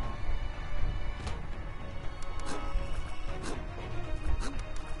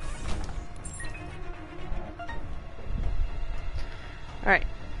 Alright.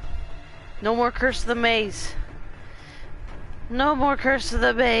 No more Curse of the Maze. No more Curse of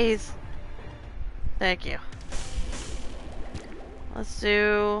the Maze. Thank you. Let's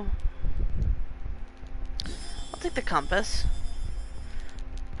do... I'll take the compass.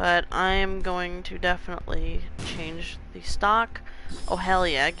 But I'm going to definitely change the stock. Oh hell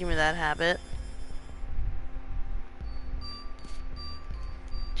yeah, give me that habit.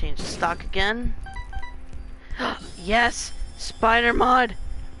 Change the stock again. Yes! Spider mod!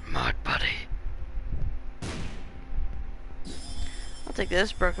 Mod buddy. I'll take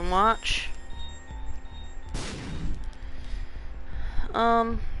this, broken watch.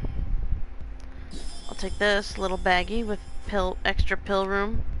 I'll take this little baggie with extra pill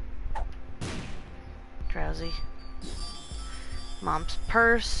room. Drowsy. Mom's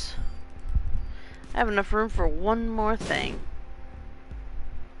purse. I have enough room for one more thing.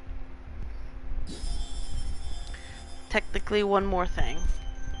 Technically one more thing.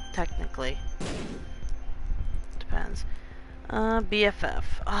 Technically. Depends. BFF.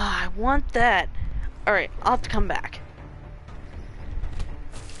 Ah, I want that. Alright, I'll have to come back.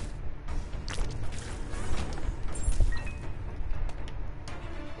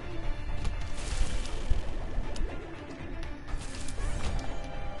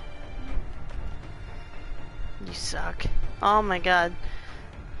 You suck. Oh my god.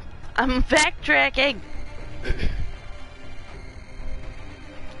 I'm backtracking!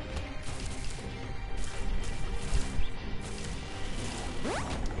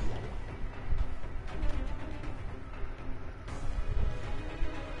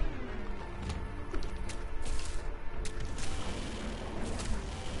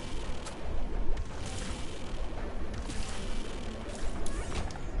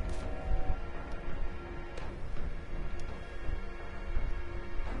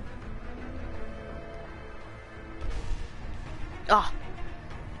 Oh.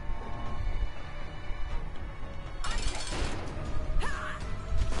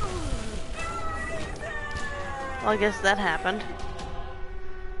 Well, I guess that happened.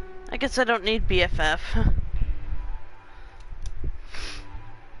 I guess I don't need BFF.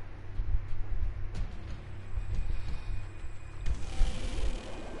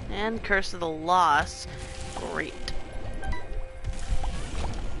 And Curse of the Lost. Great.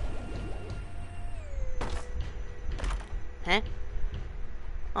 Huh?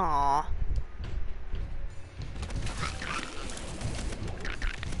 Aww.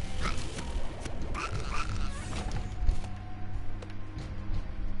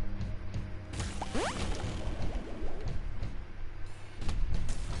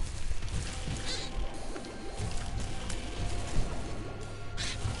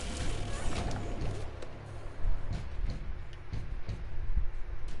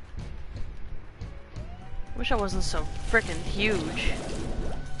 Wish I wasn't so frickin' huge.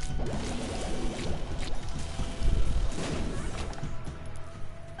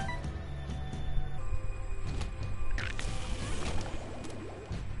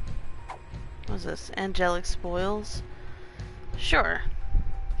 What's this? Angelic spoils? Sure.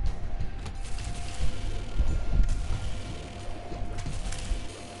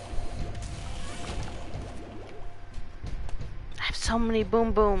 I have so many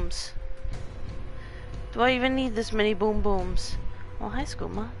boom booms. Do I even need this many boom booms? Oh, hi,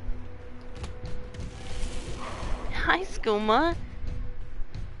 Skooma. Hi, Skooma.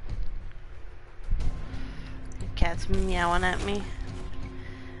 The cat's meowing at me.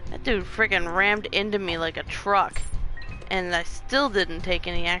 That dude friggin' rammed into me like a truck. And I still didn't take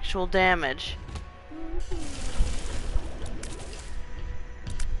any actual damage.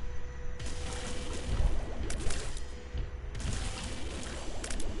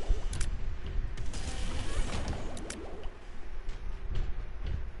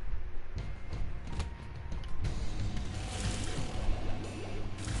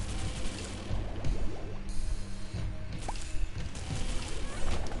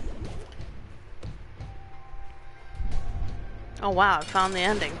 Oh wow, I found the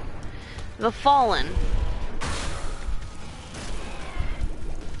ending. The Fallen.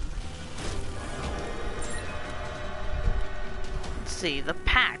 Let's see, the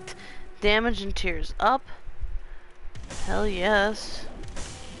Pact. Damage and tears up. Hell yes.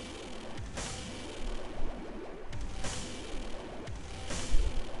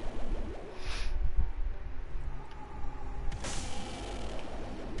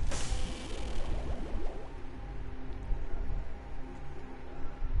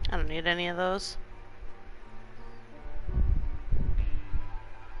 I don't need any of those.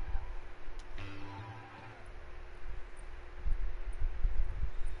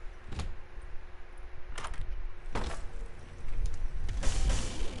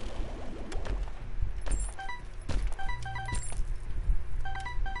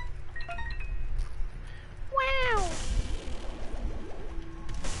 Wow.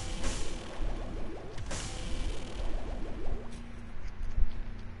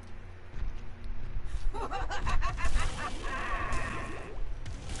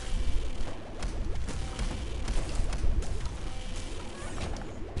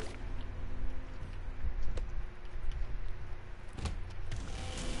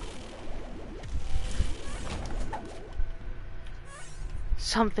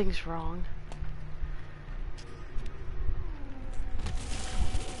 Something's wrong.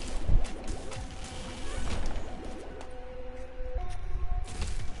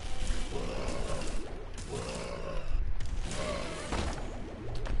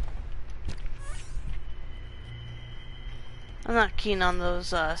 I'm not keen on those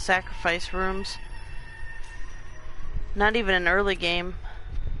sacrifice rooms. Not even an early game.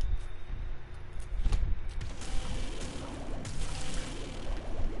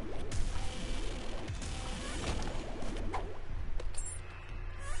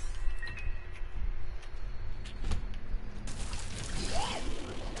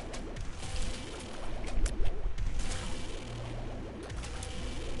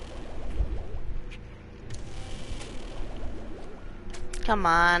 Come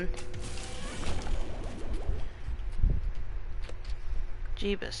on.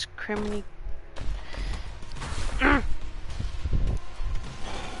 Jeebus, criminy.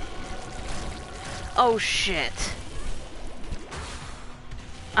 Oh shit.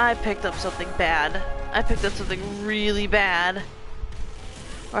 I picked up something bad. I picked up something really bad.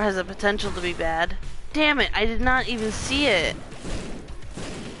 Or has the potential to be bad. Damn it, I did not even see it.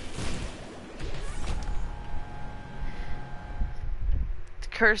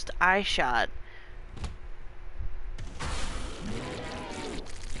 Cursed eye shot.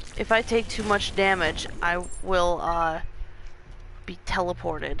 If I take too much damage, I will be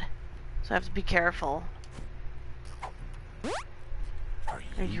teleported. So I have to be careful.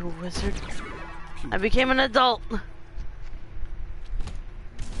 Are you a wizard? I became an adult.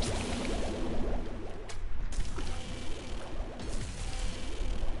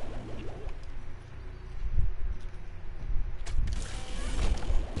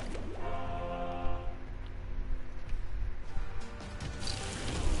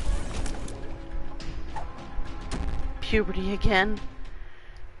 puberty again.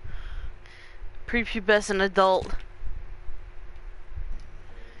 Prepubescent adult.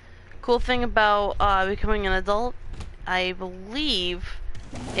 Cool thing about becoming an adult, I believe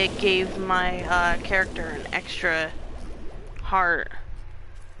it gave my character an extra heart.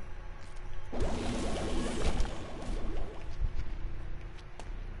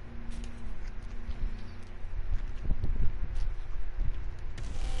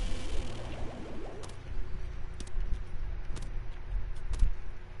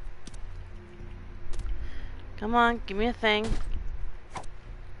 Come on, give me a thing.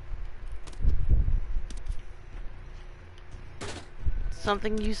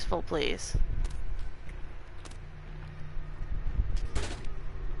 Something useful, please.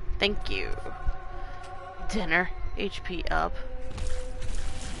 Thank you. Dinner. HP up.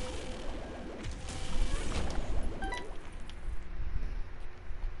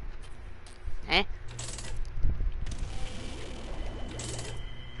 Eh?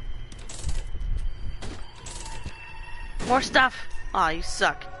 More stuff! Aw, you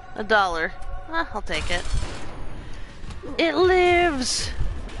suck. $1. I'll take it. It lives!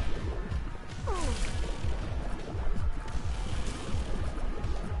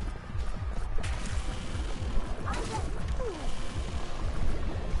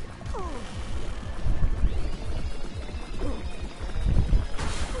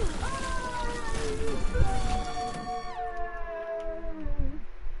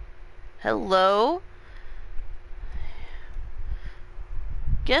 Hello?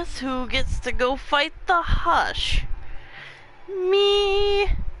 Guess who gets to go fight the Hush? Me!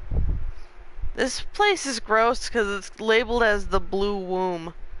 This place is gross because it's labeled as the Blue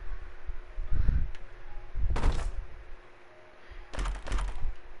Womb. I'm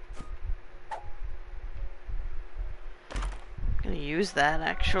gonna use that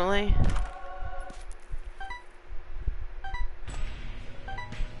actually.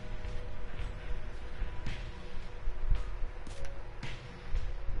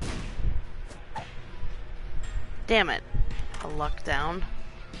 Damn it. A luck down.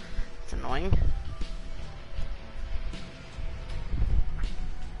 It's annoying.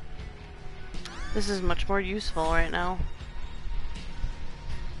 This is much more useful right now.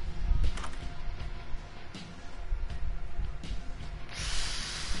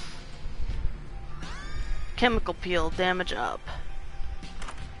 Chemical peel, damage up.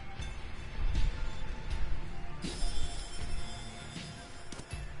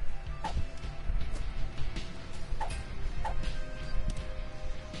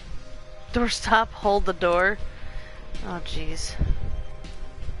 Doorstop, hold the door. Oh jeez.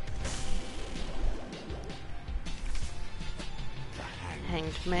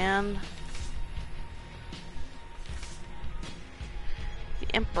 Hanged man.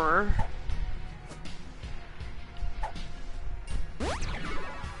 The Emperor.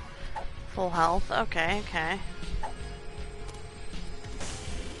 Full health. Okay, okay.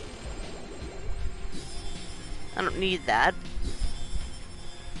 I don't need that.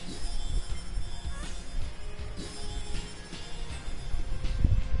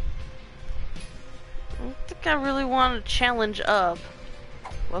 I don't think I really want to challenge up.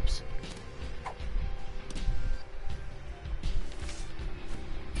 Whoops.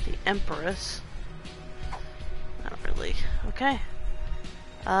 The Empress. Not really. Okay.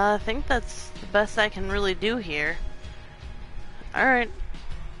 I think that's the best I can really do here. Alright.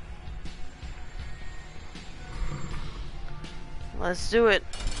 Let's do it.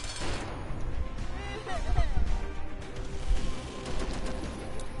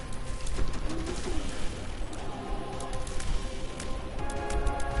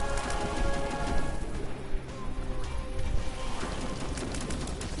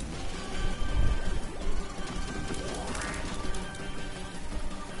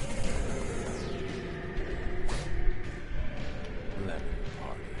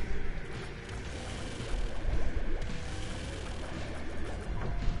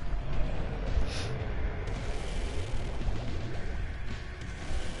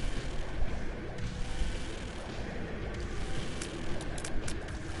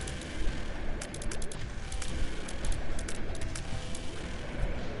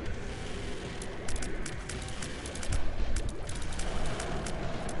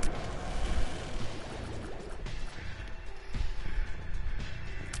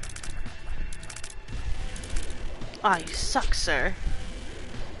 Ah, you suck, sir.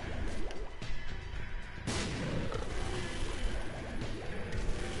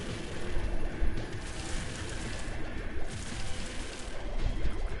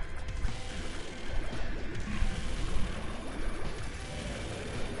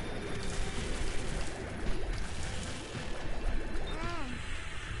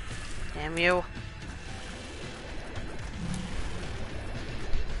 Damn you.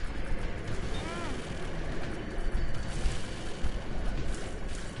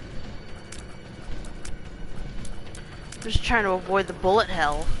 Just trying to avoid the bullet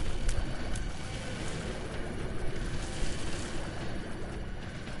hell.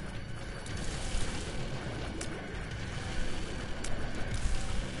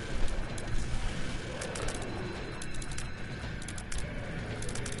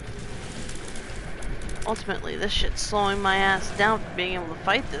 Ultimately, this shit's slowing my ass down from being able to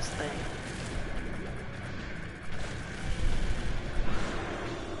fight this thing.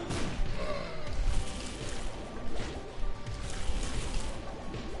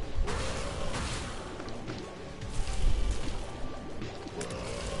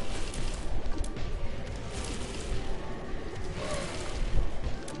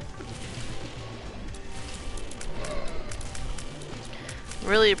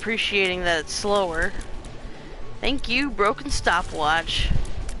 Really appreciating that it's slower. Thank you, broken stopwatch.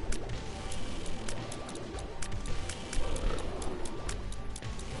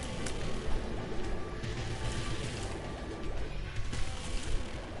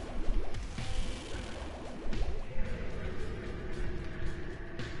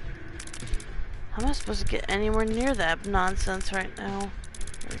 How am I supposed to get anywhere near that nonsense right now?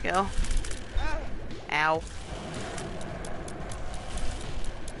 There we go. Ow.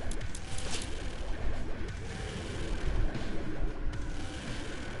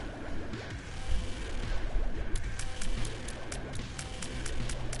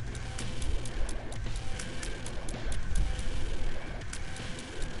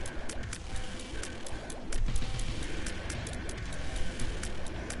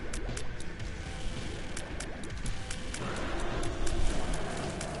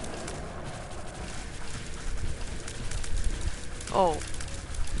 Oh.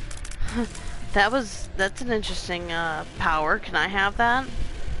 That's an interesting power. Can I have that?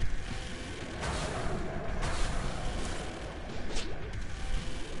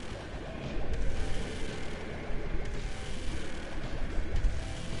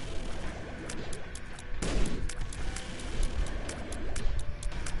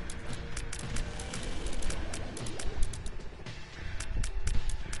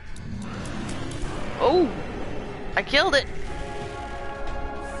 Oh! I killed it!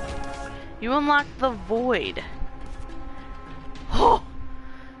 You unlocked the void. Oh!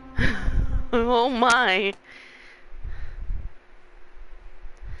 Oh my!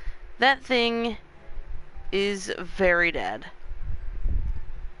 That thing is very dead.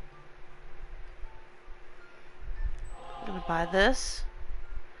 I'm gonna buy this.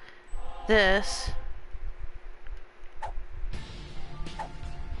 This.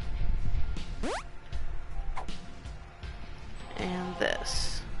 And this.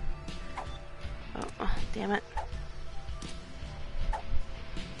 Oh, damn it.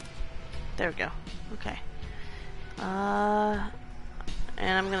 There we go. Okay. And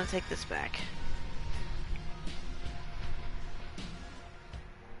I'm gonna take this back.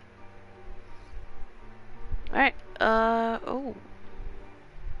 Alright, oh.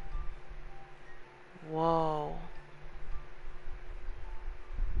 Whoa.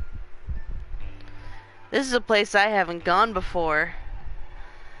 This is a place I haven't gone before.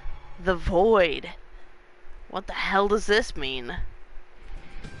 The Void. What the hell does this mean?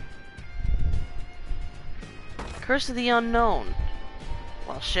 Curse of the Unknown.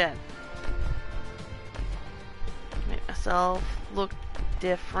 Well, shit. Make myself look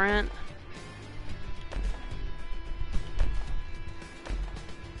different.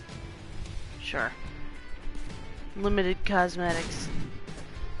 Sure. Limited cosmetics.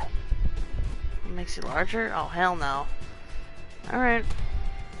 What makes you larger? Oh, hell no. Alright.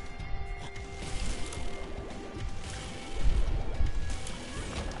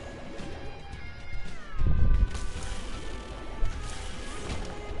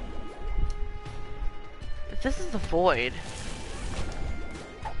 If this is the Void.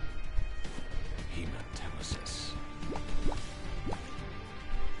 Hematolysis.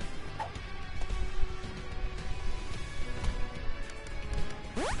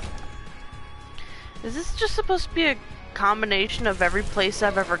 Is this just supposed to be a combination of every place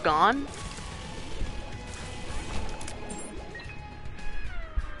I've ever gone?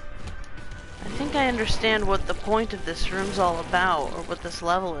 I think I understand what the point of this room's all about, or what this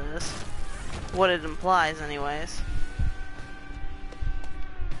level is. What it implies, anyways.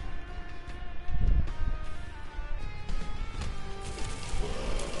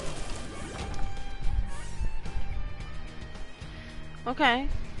 Okay.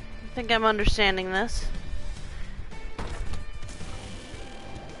 I think I'm understanding this.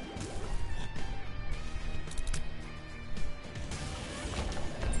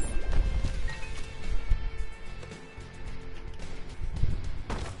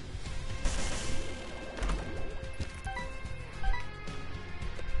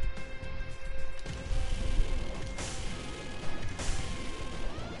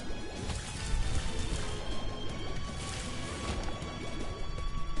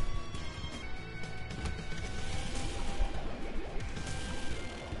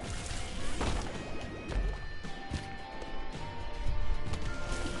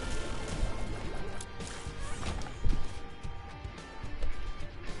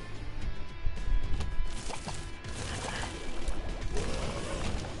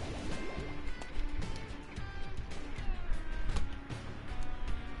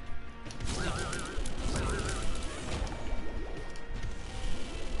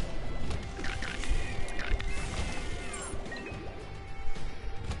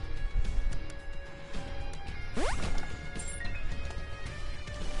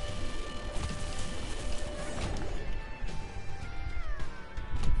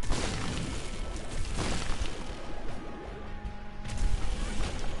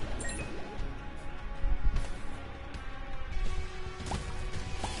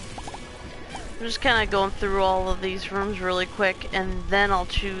 I'm just kind of going through all of these rooms really quick, and then I'll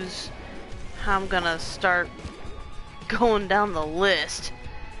choose how I'm gonna start going down the list.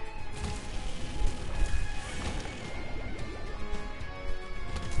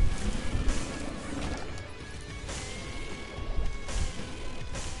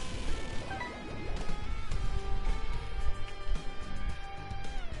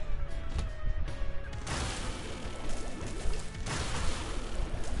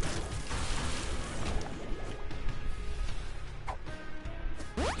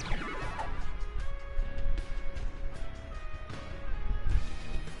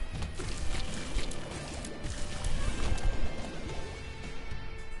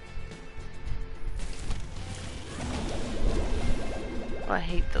 I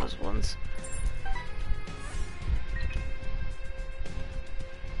hate those ones.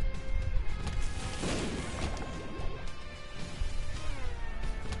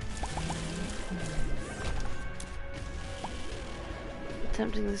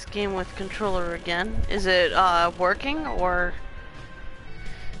 Attempting this game with controller again. Is it working, or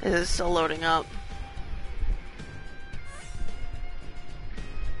is it still loading up?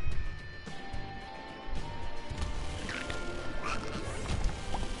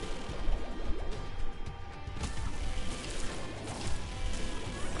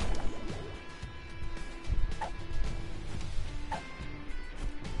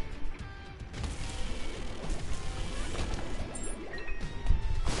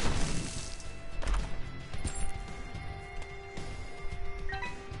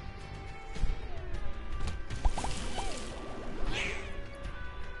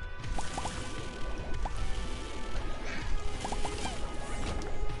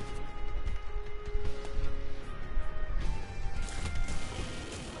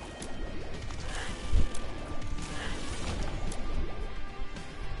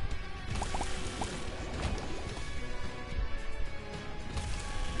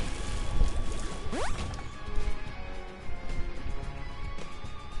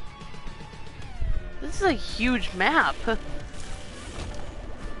 This is a huge map. Are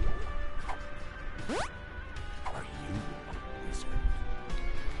you wizard?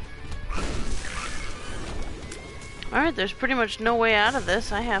 Alright, there's pretty much no way out of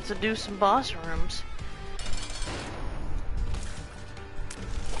this. I have to do some boss rooms.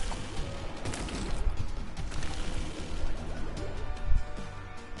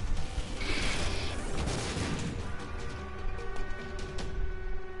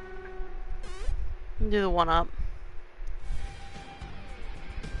 Do the one up.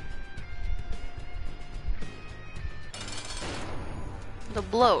 The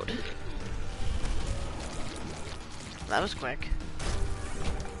bloat. That was quick.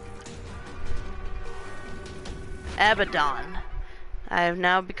 Abaddon. I have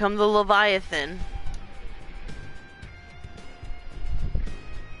now become the Leviathan.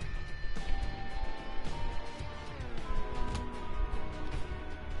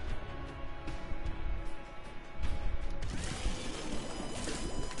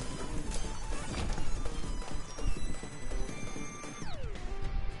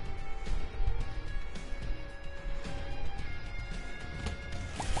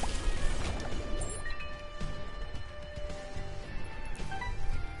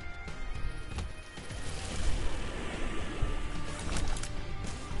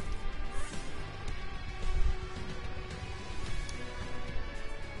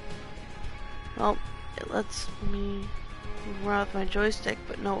 Well, it lets me move around with my joystick,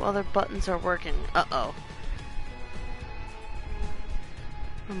 but no other buttons are working. Uh-oh.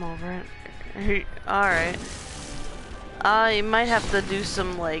 I'm over it. Alright. You might have to do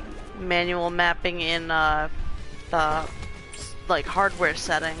some, like, manual mapping in, the, like, hardware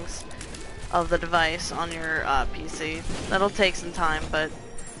settings of the device on your, PC. That'll take some time, but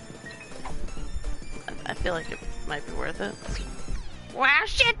I feel like it might be worth it. Wow,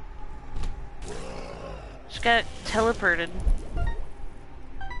 shit! Just got teleported.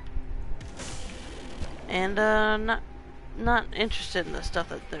 And, not interested in the stuff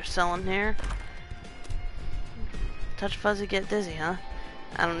that they're selling here. Touch fuzzy, get dizzy, huh?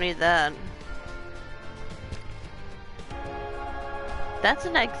 I don't need that. That's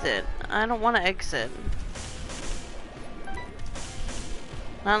an exit. I don't want to exit.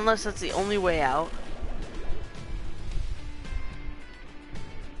 Not unless that's the only way out.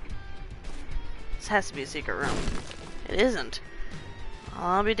 This has to be a secret room. It isn't.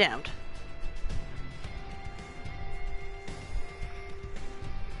 I'll be damned.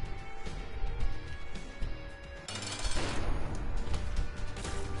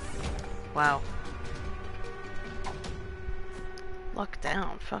 Wow. Lock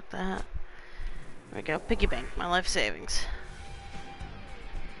down. Fuck that. There we go. Piggy bank. My life savings.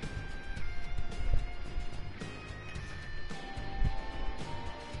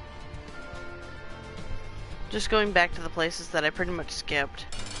 Just going back to the places that I pretty much skipped.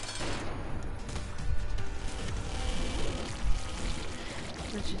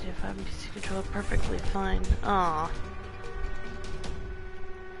 GTA 5 and PC controller perfectly fine. Aw.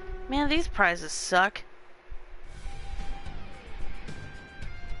 Man, these prizes suck.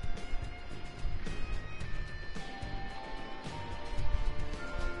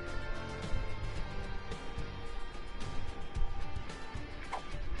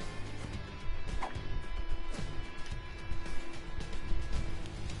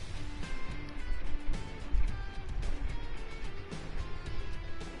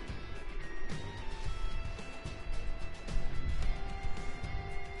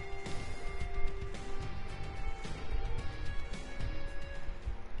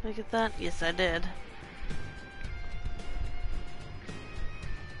 Look at that. Yes, I did.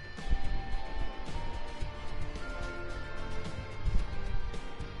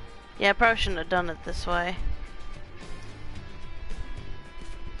 Yeah, I probably shouldn't have done it this way.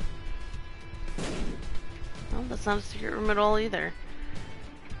 Well, that's not a secret room at all either.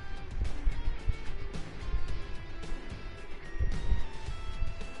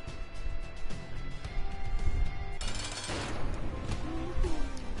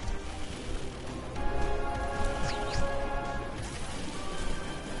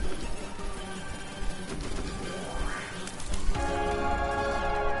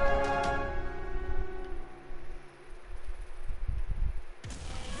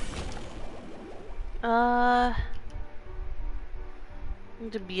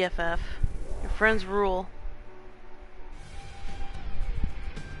 To BFF. Your friends rule.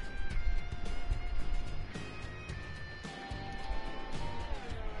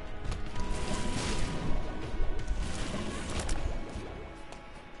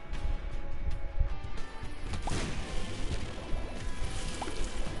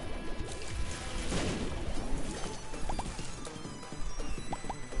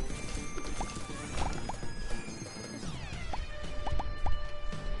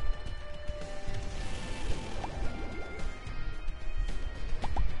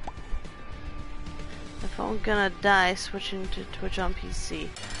 If I'm gonna die, switching to Twitch on PC.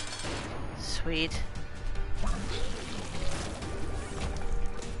 Sweet.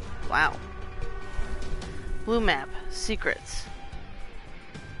 Wow. Blue map. Secrets.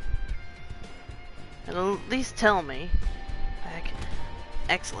 It'll at least tell me. Back.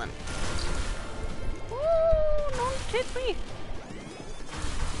 Excellent. Ooh, don't hit me.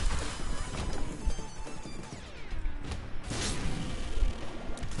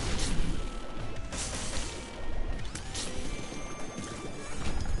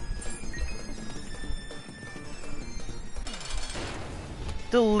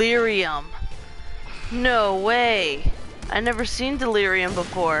 Delirium. No way. I never seen Delirium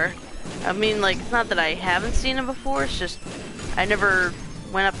before. I mean, like, it's not that I haven't seen him before, it's just I never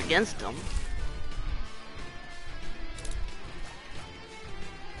went up against him.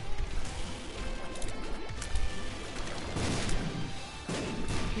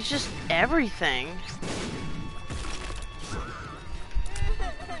 He's just everything.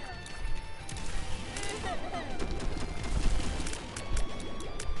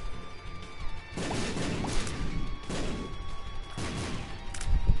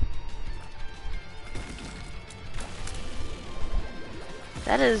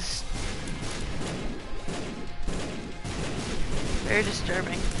 That is very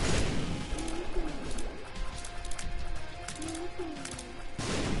disturbing.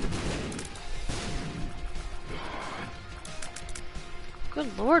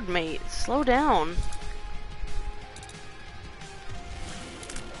 Good lord, mate. Slow down.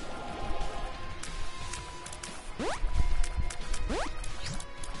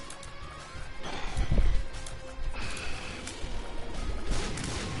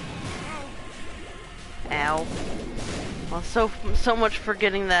 Ow. Well, so much for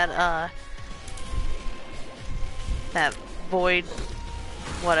getting that, that void,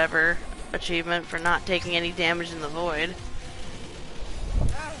 whatever, achievement for not taking any damage in the void.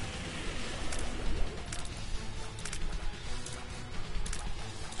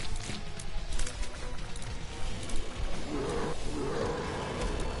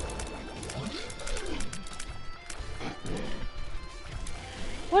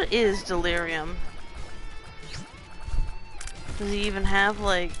 What is Delirium? Does he even have,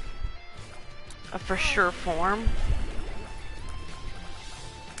 like, a for sure form?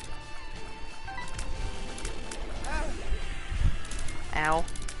 Ow.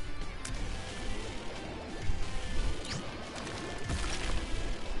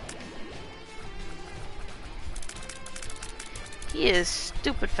 He is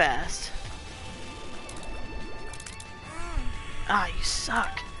stupid fast. Ah, you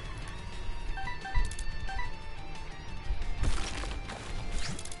suck.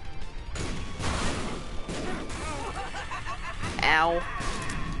 Ow.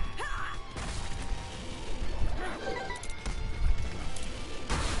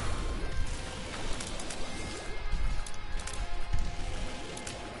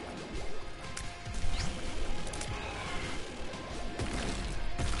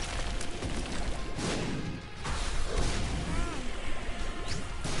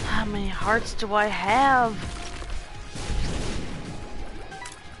 How many hearts do I have?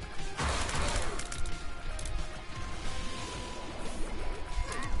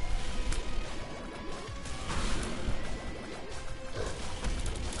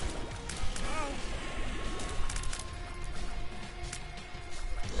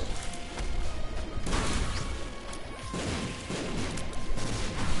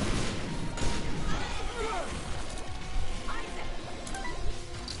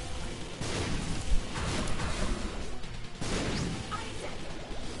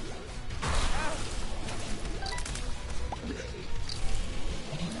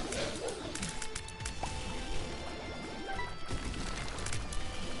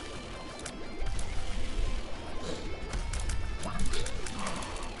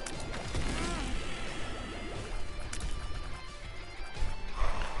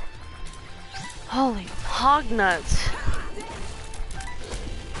 Holy hog nuts.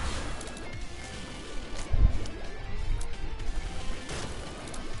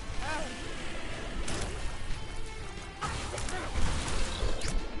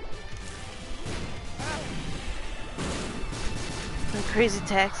 The crazy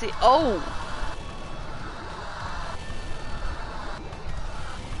taxi. Oh!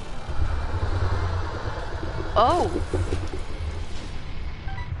 Oh!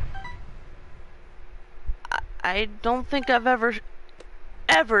 I don't think I've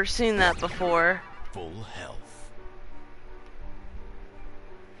ever seen that before. Full health.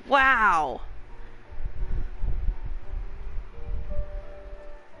 Wow.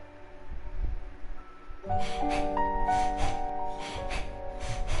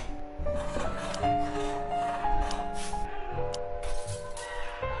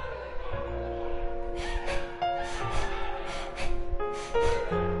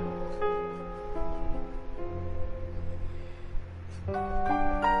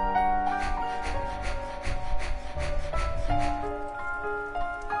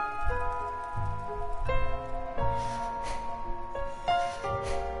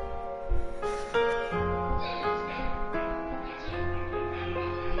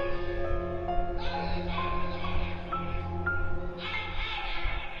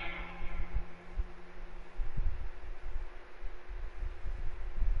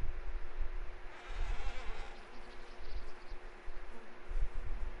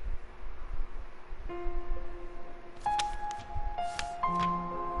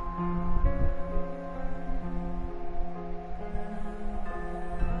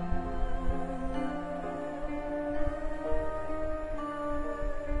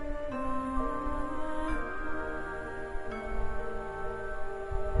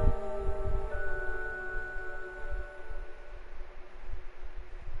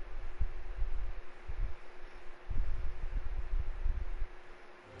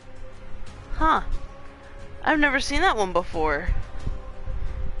 Huh. I've never seen that one before.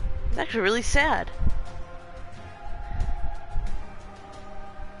 It's actually really sad.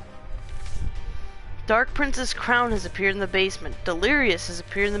 Dark Prince's crown has appeared in the basement. Delirious has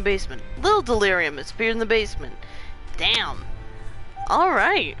appeared in the basement. Little Delirium has appeared in the basement. Damn.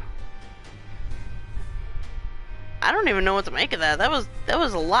 Alright. I don't even know what to make of that. That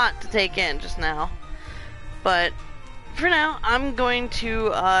was a lot to take in just now. But for now, I'm going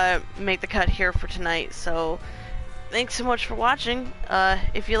to make the cut here for tonight. So thanks so much for watching.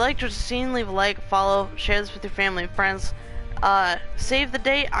 If you liked what you've seen, leave a like, follow, share this with your family and friends. Save the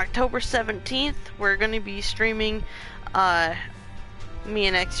date, October 17th. We're going to be streaming me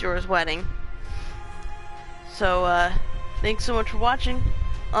and Xyor's wedding. So thanks so much for watching.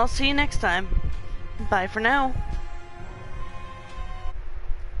 I'll see you next time. Bye for now.